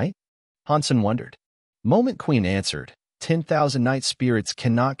 right?" Hansen wondered. Moment Queen answered, 10,000 knight spirits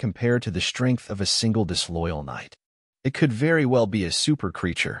cannot compare to the strength of a single disloyal knight. It could very well be a super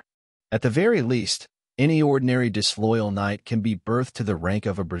creature. At the very least, any ordinary disloyal knight can be birthed to the rank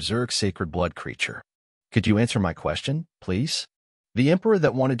of a berserk sacred blood creature. Could you answer my question, please? The emperor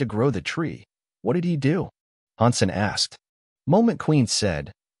that wanted to grow the tree, what did he do?" Hansen asked. Moment Queen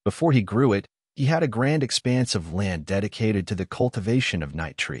said, "Before he grew it, he had a grand expanse of land dedicated to the cultivation of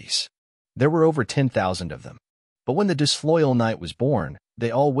night trees. There were over 10,000 of them. But when the disloyal knight was born,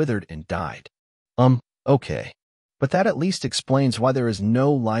 they all withered and died." Okay. But that at least explains why there is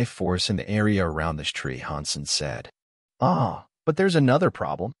no life force in the area around this tree, Hansen said. "Ah, but there's another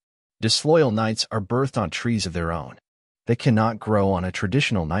problem. Disloyal knights are birthed on trees of their own. They cannot grow on a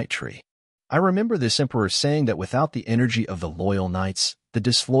traditional night tree. I remember this emperor saying that without the energy of the loyal knights, the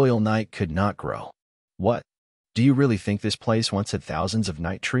disloyal knight could not grow." "What? Do you really think this place once had thousands of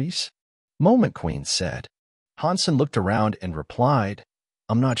night trees?" Moment Queen said. Hansen looked around and replied,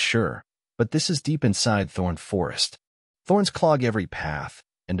 "I'm not sure, but this is deep inside Thorn Forest. Thorns clog every path,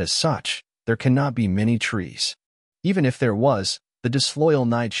 and as such, there cannot be many trees. Even if there was, the disloyal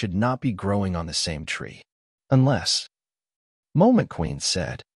knight should not be growing on the same tree. Unless..." Moment Queen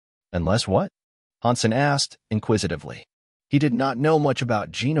said. "Unless what?" Hansen asked, inquisitively. He did not know much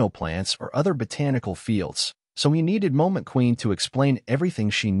about genoplants or other botanical fields, so he needed Moment Queen to explain everything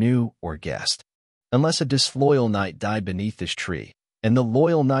she knew or guessed. "Unless a disloyal knight died beneath this tree, and the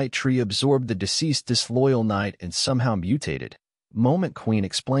loyal knight tree absorbed the deceased disloyal knight and somehow mutated," Moment Queen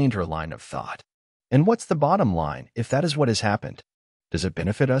explained her line of thought. "And what's the bottom line if that is what has happened? Does it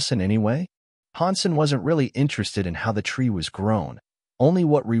benefit us in any way?" Hansen wasn't really interested in how the tree was grown, only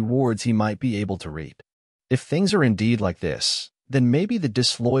what rewards he might be able to reap. If things are indeed like this, then maybe the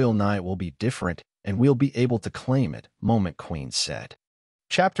disloyal knight will be different and we'll be able to claim it, Moment Queen said.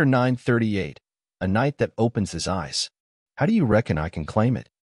 Chapter 938, A Knight That Opens His Eyes. "How do you reckon I can claim it?"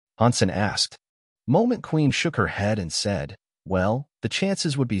 Hansen asked. Moment Queen shook her head and said, "Well, the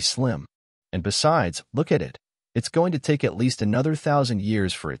chances would be slim. And besides, look at it. It's going to take at least another 1,000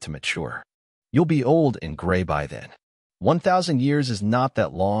 years for it to mature. You'll be old and gray by then. 1,000 years is not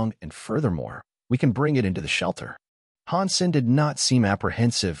that long, and furthermore, we can bring it into the shelter." Hansen did not seem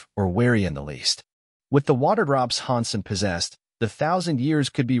apprehensive or wary in the least. With the water drops Hansen possessed, the 1,000 years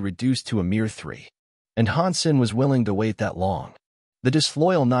could be reduced to a mere 3. And Hansen was willing to wait that long. The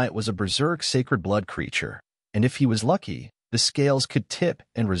disloyal knight was a berserk sacred blood creature, and if he was lucky, The scales could tip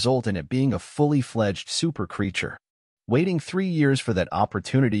and result in it being a fully fledged super creature. Waiting 3 years for that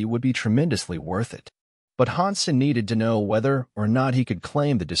opportunity would be tremendously worth it. But Hansen needed to know whether or not he could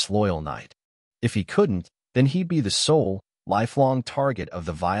claim the disloyal knight. If he couldn't, then he'd be the sole, lifelong target of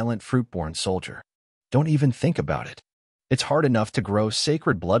the violent fruit-born soldier. Don't even think about it. It's hard enough to grow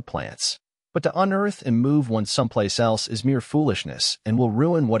sacred blood plants, but to unearth and move one someplace else is mere foolishness and will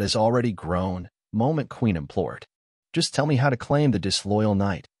ruin what has already grown, Moment Queen implored. Just tell me how to claim the disloyal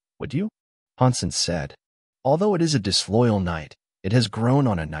knight, would you? Hansen said. Although it is a disloyal knight, it has grown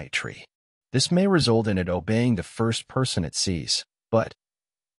on a night tree. This may result in it obeying the first person it sees, but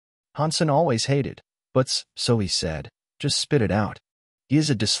Hansen always hated buts, so he said, just spit it out. He is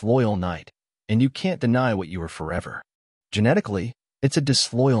a disloyal knight, and you can't deny what you are forever. Genetically, it's a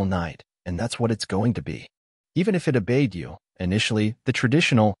disloyal knight, and that's what it's going to be. Even if it obeyed you, initially, the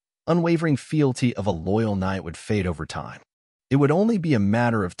traditional, unwavering fealty of a loyal knight would fade over time. It would only be a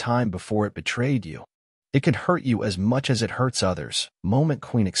matter of time before it betrayed you. It could hurt you as much as it hurts others, Moment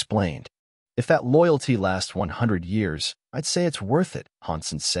Queen explained. If that loyalty lasts 100 years, I'd say it's worth it,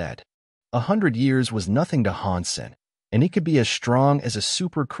 Hansen said. 100 years was nothing to Hansen, and he could be as strong as a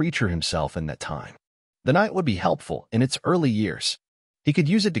super creature himself in that time. The knight would be helpful in its early years. He could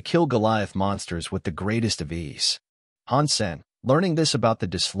use it to kill Goliath monsters with the greatest of ease. Hansen, learning this about the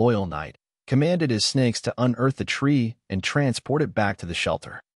disloyal knight, commanded his snakes to unearth the tree and transport it back to the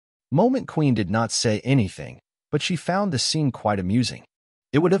shelter. Moment Queen did not say anything, but she found the scene quite amusing.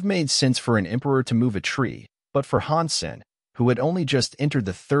 It would have made sense for an emperor to move a tree, but for Hansen, who had only just entered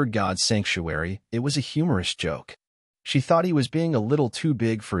the third god's sanctuary, it was a humorous joke. She thought he was being a little too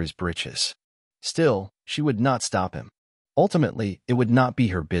big for his britches. Still, she would not stop him. Ultimately, it would not be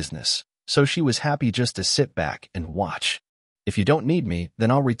her business, so she was happy just to sit back and watch. If you don't need me,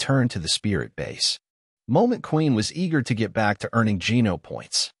 then I'll return to the spirit base. Moment Queen was eager to get back to earning Geno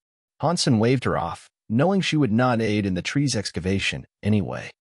points. Hansen waved her off, knowing she would not aid in the tree's excavation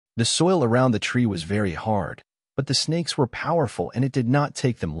anyway. The soil around the tree was very hard, but the snakes were powerful and it did not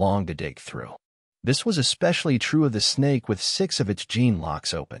take them long to dig through. This was especially true of the snake with 6 of its gene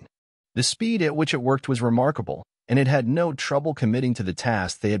locks open. The speed at which it worked was remarkable, and it had no trouble committing to the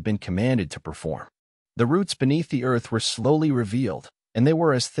task they had been commanded to perform. The roots beneath the earth were slowly revealed, and they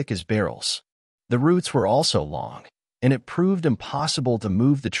were as thick as barrels. The roots were also long, and it proved impossible to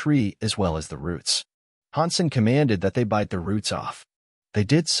move the tree as well as the roots. Hansen commanded that they bite the roots off. They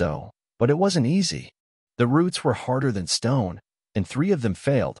did so, but it wasn't easy. The roots were harder than stone, and 3 of them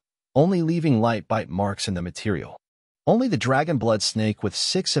failed, only leaving light bite marks in the material. Only the dragon blood snake with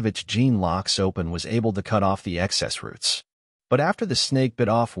 6 of its gene locks open was able to cut off the excess roots. But after the snake bit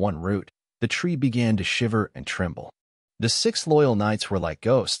off one root, the tree began to shiver and tremble. The 6 loyal knights were like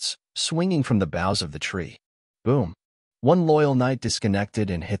ghosts, swinging from the boughs of the tree. Boom! One loyal knight disconnected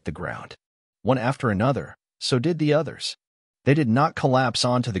and hit the ground. One after another, so did the others. They did not collapse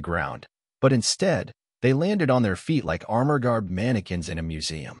onto the ground, but instead, they landed on their feet like armor-garbed mannequins in a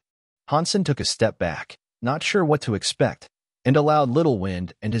museum. Hansen took a step back, not sure what to expect, and allowed Little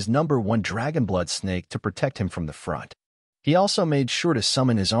Wind and his number 1 dragonblood snake to protect him from the front. He also made sure to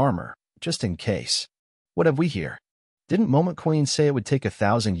summon his armor, just in case. What have we here? Didn't Moment Queen say it would take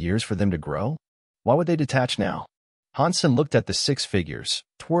 1,000 years for them to grow? Why would they detach now? Hansen looked at the 6 figures,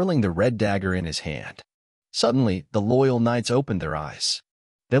 twirling the red dagger in his hand. Suddenly, the loyal knights opened their eyes.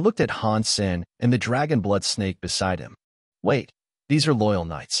 They looked at Hansen and the dragonblood snake beside him. Wait, these are loyal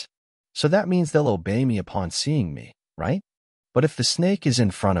knights. So that means they'll obey me upon seeing me, right? But if the snake is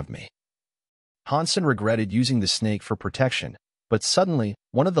in front of me... Hansen regretted using the snake for protection, but suddenly,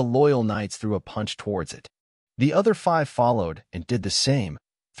 one of the loyal knights threw a punch towards it. The other 5 followed and did the same,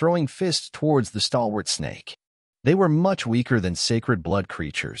 throwing fists towards the stalwart snake. They were much weaker than sacred blood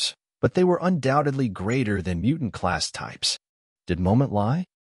creatures, but they were undoubtedly greater than mutant-class types. Did Moment lie?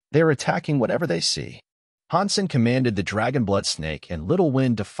 They are attacking whatever they see. Hansen commanded the dragonblood snake and Little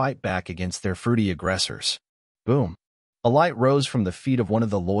Wind to fight back against their fruity aggressors. Boom! A light rose from the feet of one of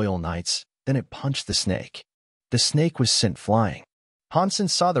the loyal knights, then it punched the snake. The snake was sent flying. Hansen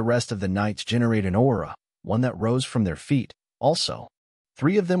saw the rest of the knights generate an aura, one that rose from their feet, also.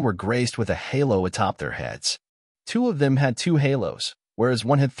 3 of them were graced with a halo atop their heads. 2 of them had 2 halos, whereas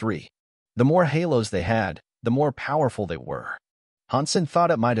one had 3. The more halos they had, the more powerful they were. Hansen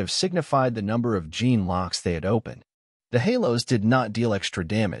thought it might have signified the number of gene locks they had opened. The halos did not deal extra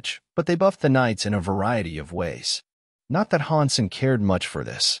damage, but they buffed the knights in a variety of ways. Not that Hansen cared much for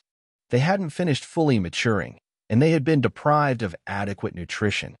this. They hadn't finished fully maturing, and they had been deprived of adequate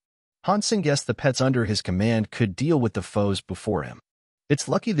nutrition. Hansen guessed the pets under his command could deal with the foes before him. It's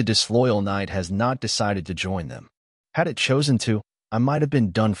lucky the disloyal knight has not decided to join them. Had it chosen to, I might have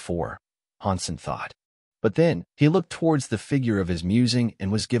been done for, Hansen thought. But then, he looked towards the figure of his musing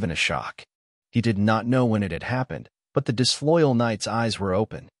and was given a shock. He did not know when it had happened, but the disloyal knight's eyes were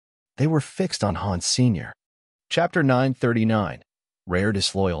open. They were fixed on Hans Sr. Chapter 939. Rare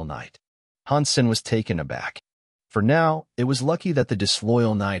Disloyal Knight. Hansen was taken aback. For now, it was lucky that the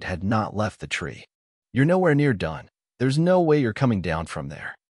disloyal knight had not left the tree. You're nowhere near done. There's no way you're coming down from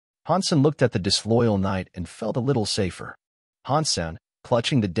there. Hansen looked at the disloyal knight and felt a little safer. Hansen,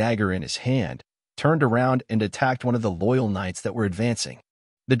 clutching the dagger in his hand, turned around and attacked one of the loyal knights that were advancing.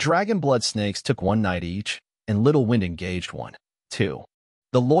 The dragon blood snakes took one knight each, and Little Wind engaged one, too.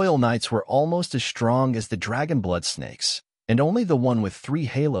 The loyal knights were almost as strong as the dragon blood snakes, and only the one with 3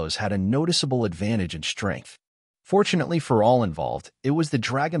 halos had a noticeable advantage in strength. Fortunately for all involved, it was the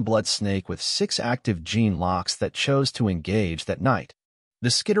dragon blood snake with 6 active gene locks that chose to engage that night.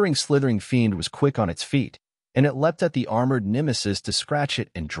 The skittering, slithering fiend was quick on its feet, and it leapt at the armored nemesis to scratch it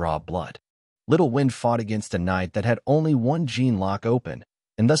and draw blood. Little Wind fought against a knight that had only 1 gene lock open,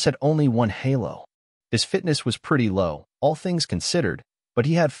 and thus had only 1 halo. His fitness was pretty low, all things considered, but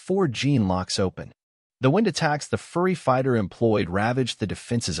he had 4 gene locks open. The wind attacks the furry fighter employed ravaged the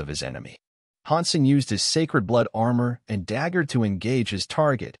defenses of his enemy. Hansen used his sacred blood armor and dagger to engage his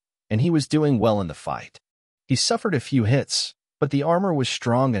target, and he was doing well in the fight. He suffered a few hits, but the armor was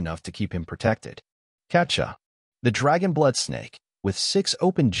strong enough to keep him protected. Mecha, the dragon blood snake, with 6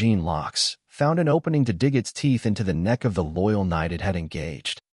 open gene locks, found an opening to dig its teeth into the neck of the loyal knight it had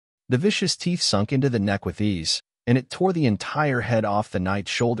engaged. The vicious teeth sunk into the neck with ease, and it tore the entire head off the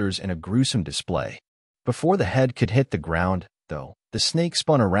knight's shoulders in a gruesome display. Before the head could hit the ground, though, the snake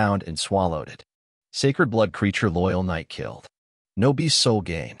spun around and swallowed it. Sacred blood creature loyal knight killed. No beast soul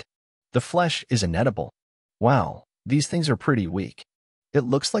gained. The flesh is inedible. Wow, these things are pretty weak. It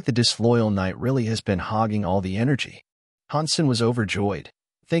looks like the disloyal knight really has been hogging all the energy. Hansen was overjoyed,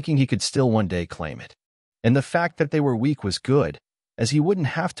 thinking he could still one day claim it. And the fact that they were weak was good, as he wouldn't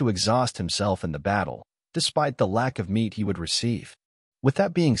have to exhaust himself in the battle, despite the lack of meat he would receive. With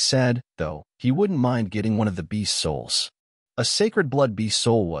that being said, though, he wouldn't mind getting one of the beast souls. A sacred blood beast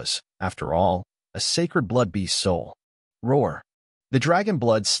soul was, after all, a sacred blood beast soul. Roar. The dragon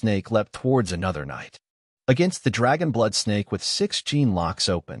blood snake leapt towards another knight. Against the dragon blood snake with 6 gene locks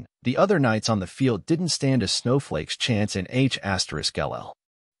open, the other knights on the field didn't stand a snowflake's chance in H*LL.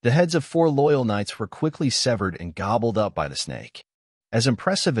 The heads of 4 loyal knights were quickly severed and gobbled up by the snake. As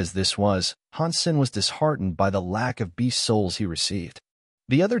impressive as this was, Hansen was disheartened by the lack of beast souls he received.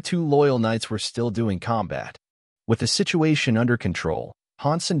 The other 2 loyal knights were still doing combat. With the situation under control,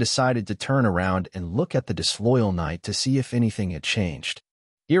 Hansen decided to turn around and look at the disloyal knight to see if anything had changed.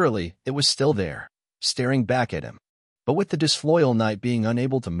 Eerily, it was still there, staring back at him. But with the disloyal knight being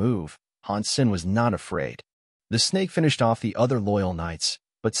unable to move, Hansen was not afraid. The snake finished off the other loyal knights,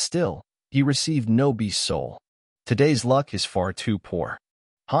 but still, he received no beast soul. Today's luck is far too poor.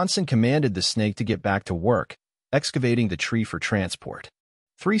 Hansen commanded the snake to get back to work, excavating the tree for transport.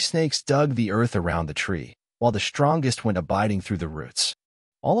 3 snakes dug the earth around the tree, while the strongest went abiding through the roots.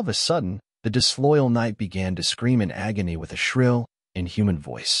 All of a sudden, the disloyal knight began to scream in agony with a shrill, inhuman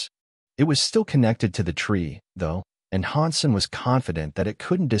voice. It was still connected to the tree, though, and Hansen was confident that it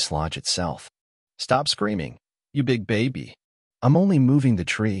couldn't dislodge itself. "Stop screaming, you big baby. I'm only moving the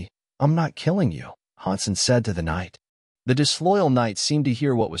tree. I'm not killing you," Hansen said to the knight. The disloyal knight seemed to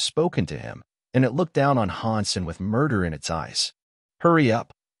hear what was spoken to him, and it looked down on Hansen with murder in its eyes. "Hurry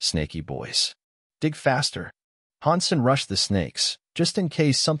up, snaky boys. Dig faster." Hansen rushed the snakes, just in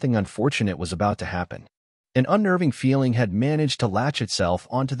case something unfortunate was about to happen. An unnerving feeling had managed to latch itself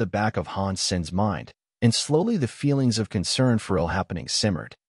onto the back of Hansen's mind, and slowly the feelings of concern for ill happening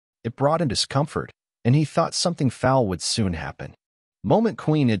simmered. It brought him discomfort, and he thought something foul would soon happen. Moment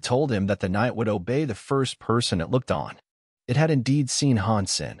Queen had told him that the knight would obey the first person it looked on. It had indeed seen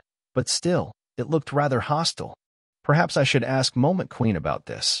Hansen, but still, it looked rather hostile. Perhaps I should ask Moment Queen about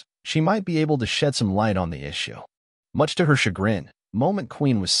this. She might be able to shed some light on the issue. Much to her chagrin, Moment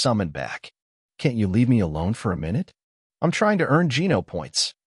Queen was summoned back. "Can't you leave me alone for a minute? I'm trying to earn Geno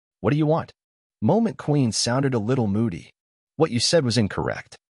points." "What do you want?" Moment Queen sounded a little moody. "What you said was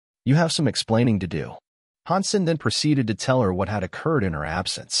incorrect. You have some explaining to do." Hansen then proceeded to tell her what had occurred in her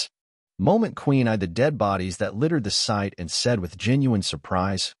absence. Moment Queen eyed the dead bodies that littered the site and said with genuine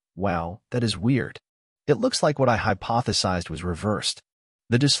surprise, "Wow, that is weird. It looks like what I hypothesized was reversed.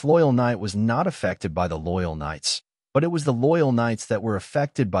 The disloyal knight was not affected by the loyal knights, but it was the loyal knights that were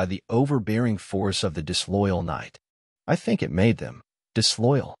affected by the overbearing force of the disloyal knight. I think it made them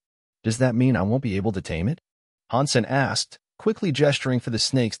disloyal. Does that mean I won't be able to tame it?" Hansen asked, quickly gesturing for the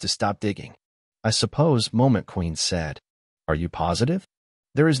snakes to stop digging. I suppose, Moment Queen said. Are you positive?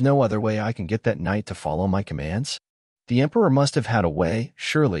 There is no other way I can get that knight to follow my commands? The Emperor must have had a way,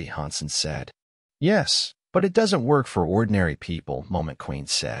 surely, Hansen said. Yes, but it doesn't work for ordinary people, Moment Queen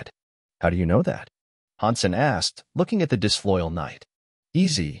said. How do you know that? Hansen asked, looking at the disloyal knight.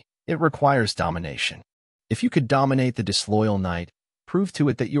 Easy. It requires domination. If you could dominate the disloyal knight, prove to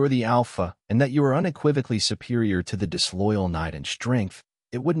it that you are the alpha and that you are unequivocally superior to the disloyal knight in strength,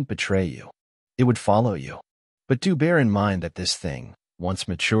 it wouldn't betray you. It would follow you. But do bear in mind that this thing, once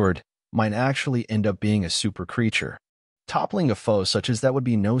matured, might actually end up being a super creature. Toppling a foe such as that would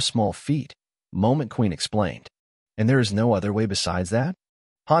be no small feat, Moment Queen explained. And there is no other way besides that?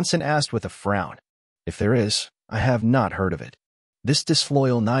 Hansen asked with a frown. If there is, I have not heard of it. This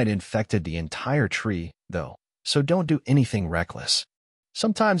disloyal knight infected the entire tree, though, so don't do anything reckless.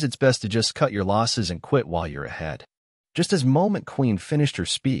 Sometimes it's best to just cut your losses and quit while you're ahead. Just as Moment Queen finished her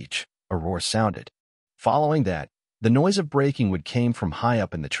speech, a roar sounded. Following that, the noise of breaking wood came from high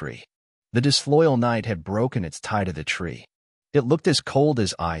up in the tree. The disloyal knight had broken its tie to the tree. It looked as cold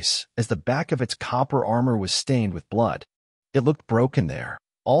as ice, as the back of its copper armor was stained with blood. It looked broken there,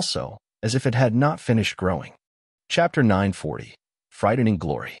 also, as if it had not finished growing. Chapter 940. Frightening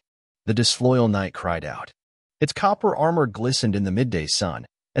Glory. The disloyal knight cried out. Its copper armor glistened in the midday sun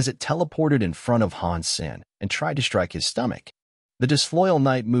as it teleported in front of Hansen and tried to strike his stomach. The disloyal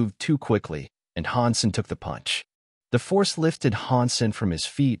knight moved too quickly, and Hansen took the punch. The force lifted Hansen from his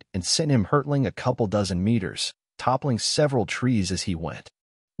feet and sent him hurtling a couple dozen meters, toppling several trees as he went.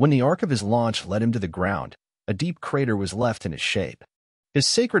 When the arc of his launch led him to the ground, a deep crater was left in his shape. His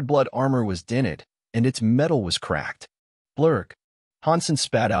sacred blood armor was dented, and its metal was cracked. Blurg. Hansen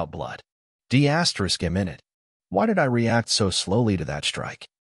spat out blood. D***. Why did I react so slowly to that strike?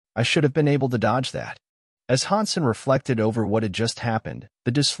 I should have been able to dodge that. As Hansen reflected over what had just happened,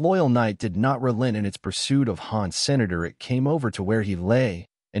 the disloyal knight did not relent in its pursuit of Hans Senator. It came over to where he lay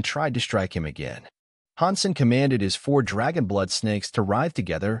and tried to strike him again. Hansen commanded his 4 dragon blood snakes to writhe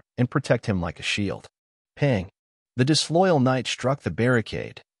together and protect him like a shield. Pang! The disloyal knight struck the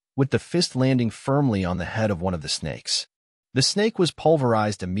barricade, with the fist landing firmly on the head of one of the snakes. The snake was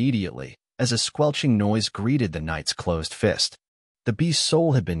pulverized immediately as a squelching noise greeted the knight's closed fist. The beast's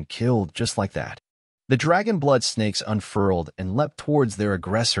soul had been killed just like that. The dragon blood snakes unfurled and leapt towards their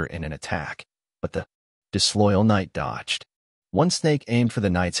aggressor in an attack, but the disloyal knight dodged. One snake aimed for the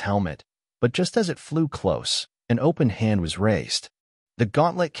knight's helmet, but just as it flew close, an open hand was raised. The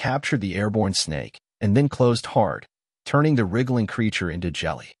gauntlet captured the airborne snake and then closed hard, turning the wriggling creature into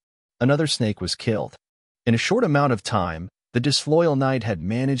jelly. Another snake was killed. In a short amount of time, the disloyal knight had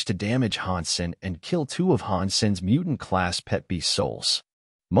managed to damage Hansen and kill 2 of Hansen's mutant-class pet beast souls.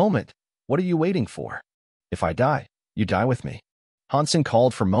 Moment, what are you waiting for? If I die, you die with me. Hansen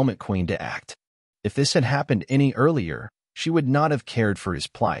called for Moment Queen to act. If this had happened any earlier, she would not have cared for his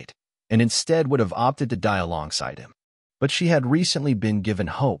plight, and instead would have opted to die alongside him. But she had recently been given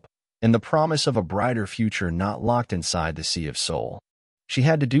hope, and the promise of a brighter future not locked inside the Sea of Soul. She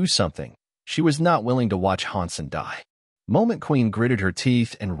had to do something. She was not willing to watch Hansen die. Moment Queen gritted her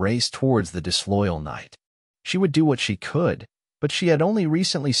teeth and raced towards the disloyal knight. She would do what she could, but she had only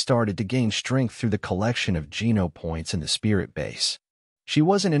recently started to gain strength through the collection of geno points in the spirit base. She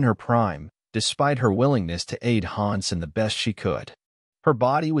wasn't in her prime, despite her willingness to aid Hansen the best she could. Her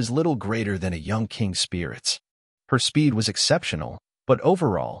body was little greater than a young king's spirit's. Her speed was exceptional, but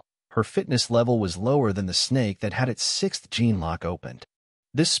overall, her fitness level was lower than the snake that had its 6th gene lock opened.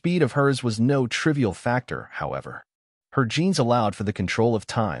 This speed of hers was no trivial factor, however. Her genes allowed for the control of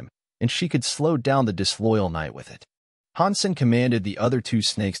time, and she could slow down the disloyal knight with it. Hansen commanded the other 2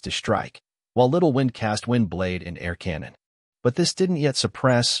 snakes to strike, while Little Wind cast Wind Blade and Air Cannon. But this didn't yet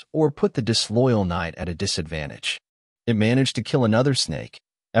suppress or put the disloyal knight at a disadvantage. It managed to kill another snake,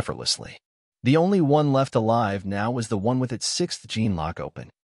 effortlessly. The only one left alive now was the one with its 6th gene lock open.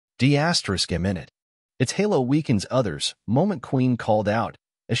 D***. Its halo weakens others, Moment Queen called out,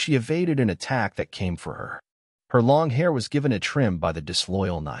 as she evaded an attack that came for her. Her long hair was given a trim by the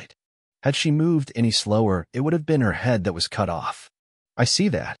disloyal knight. Had she moved any slower, it would have been her head that was cut off. I see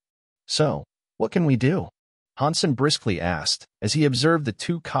that. So, what can we do? Hansen briskly asked, as he observed the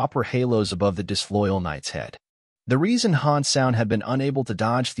 2 copper halos above the disloyal knight's head. The reason Hansen had been unable to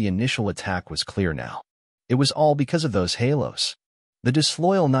dodge the initial attack was clear now. It was all because of those halos. The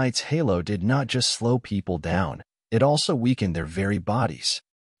disloyal knight's halo did not just slow people down, it also weakened their very bodies.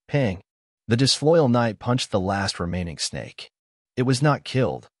 Pang! The disloyal knight punched the last remaining snake. It was not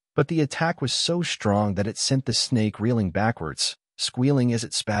killed, but the attack was so strong that it sent the snake reeling backwards, squealing as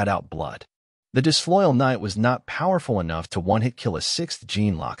it spat out blood. The disloyal knight was not powerful enough to one-hit kill a 6th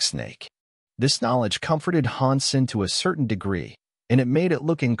gene lock snake. This knowledge comforted Hansen to a certain degree, and it made it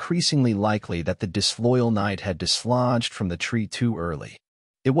look increasingly likely that the disloyal knight had dislodged from the tree too early.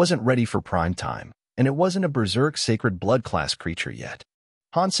 It wasn't ready for prime time, and it wasn't a berserk sacred blood class creature yet.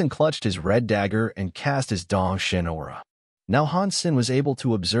 Hansen clutched his red dagger and cast his Dong Shen aura. Now Hansen was able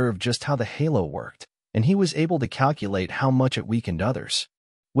to observe just how the halo worked, and he was able to calculate how much it weakened others.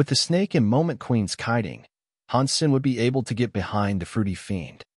 With the snake and Moment Queen's kiting, Hansen would be able to get behind the fruity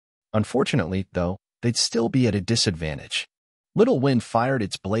fiend. Unfortunately, though, they'd still be at a disadvantage. Little Wind fired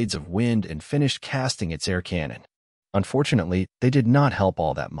its blades of wind and finished casting its air cannon. Unfortunately, they did not help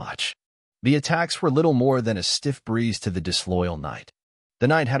all that much. The attacks were little more than a stiff breeze to the disloyal knight. The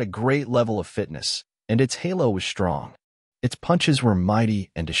knight had a great level of fitness, and its halo was strong. Its punches were mighty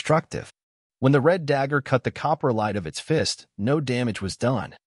and destructive. When the red dagger cut the copper light of its fist, no damage was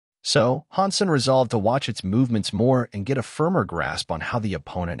done. So, Hansen resolved to watch its movements more and get a firmer grasp on how the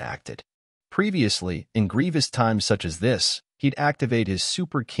opponent acted. Previously, in grievous times such as this, he'd activate his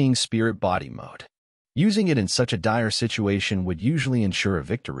Super King Spirit Body mode. Using it in such a dire situation would usually ensure a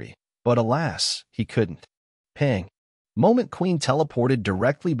victory, but alas, he couldn't. Pang! Moment Queen teleported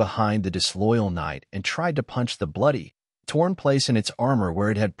directly behind the disloyal knight and tried to punch the bloody, torn place in its armor where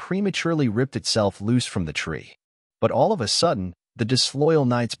it had prematurely ripped itself loose from the tree. But all of a sudden, the disloyal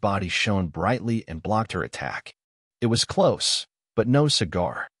knight's body shone brightly and blocked her attack. It was close, but no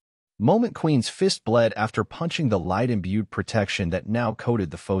cigar. Moment Queen's fist bled after punching the light-imbued protection that now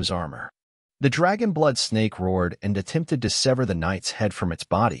coated the foe's armor. The dragon blood snake roared and attempted to sever the knight's head from its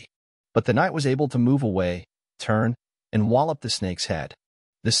body, but the knight was able to move away, turn, and wallop the snake's head.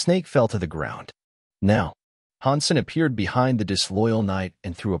 The snake fell to the ground. Now, Hansen appeared behind the disloyal knight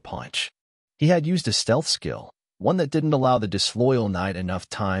and threw a punch. He had used a stealth skill, one that didn't allow the disloyal knight enough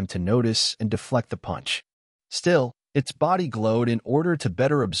time to notice and deflect the punch. Still, its body glowed in order to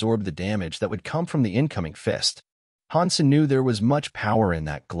better absorb the damage that would come from the incoming fist. Hansen knew there was much power in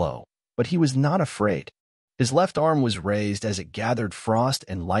that glow, but he was not afraid. His left arm was raised as it gathered frost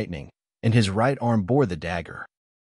and lightning, and his right arm bore the dagger.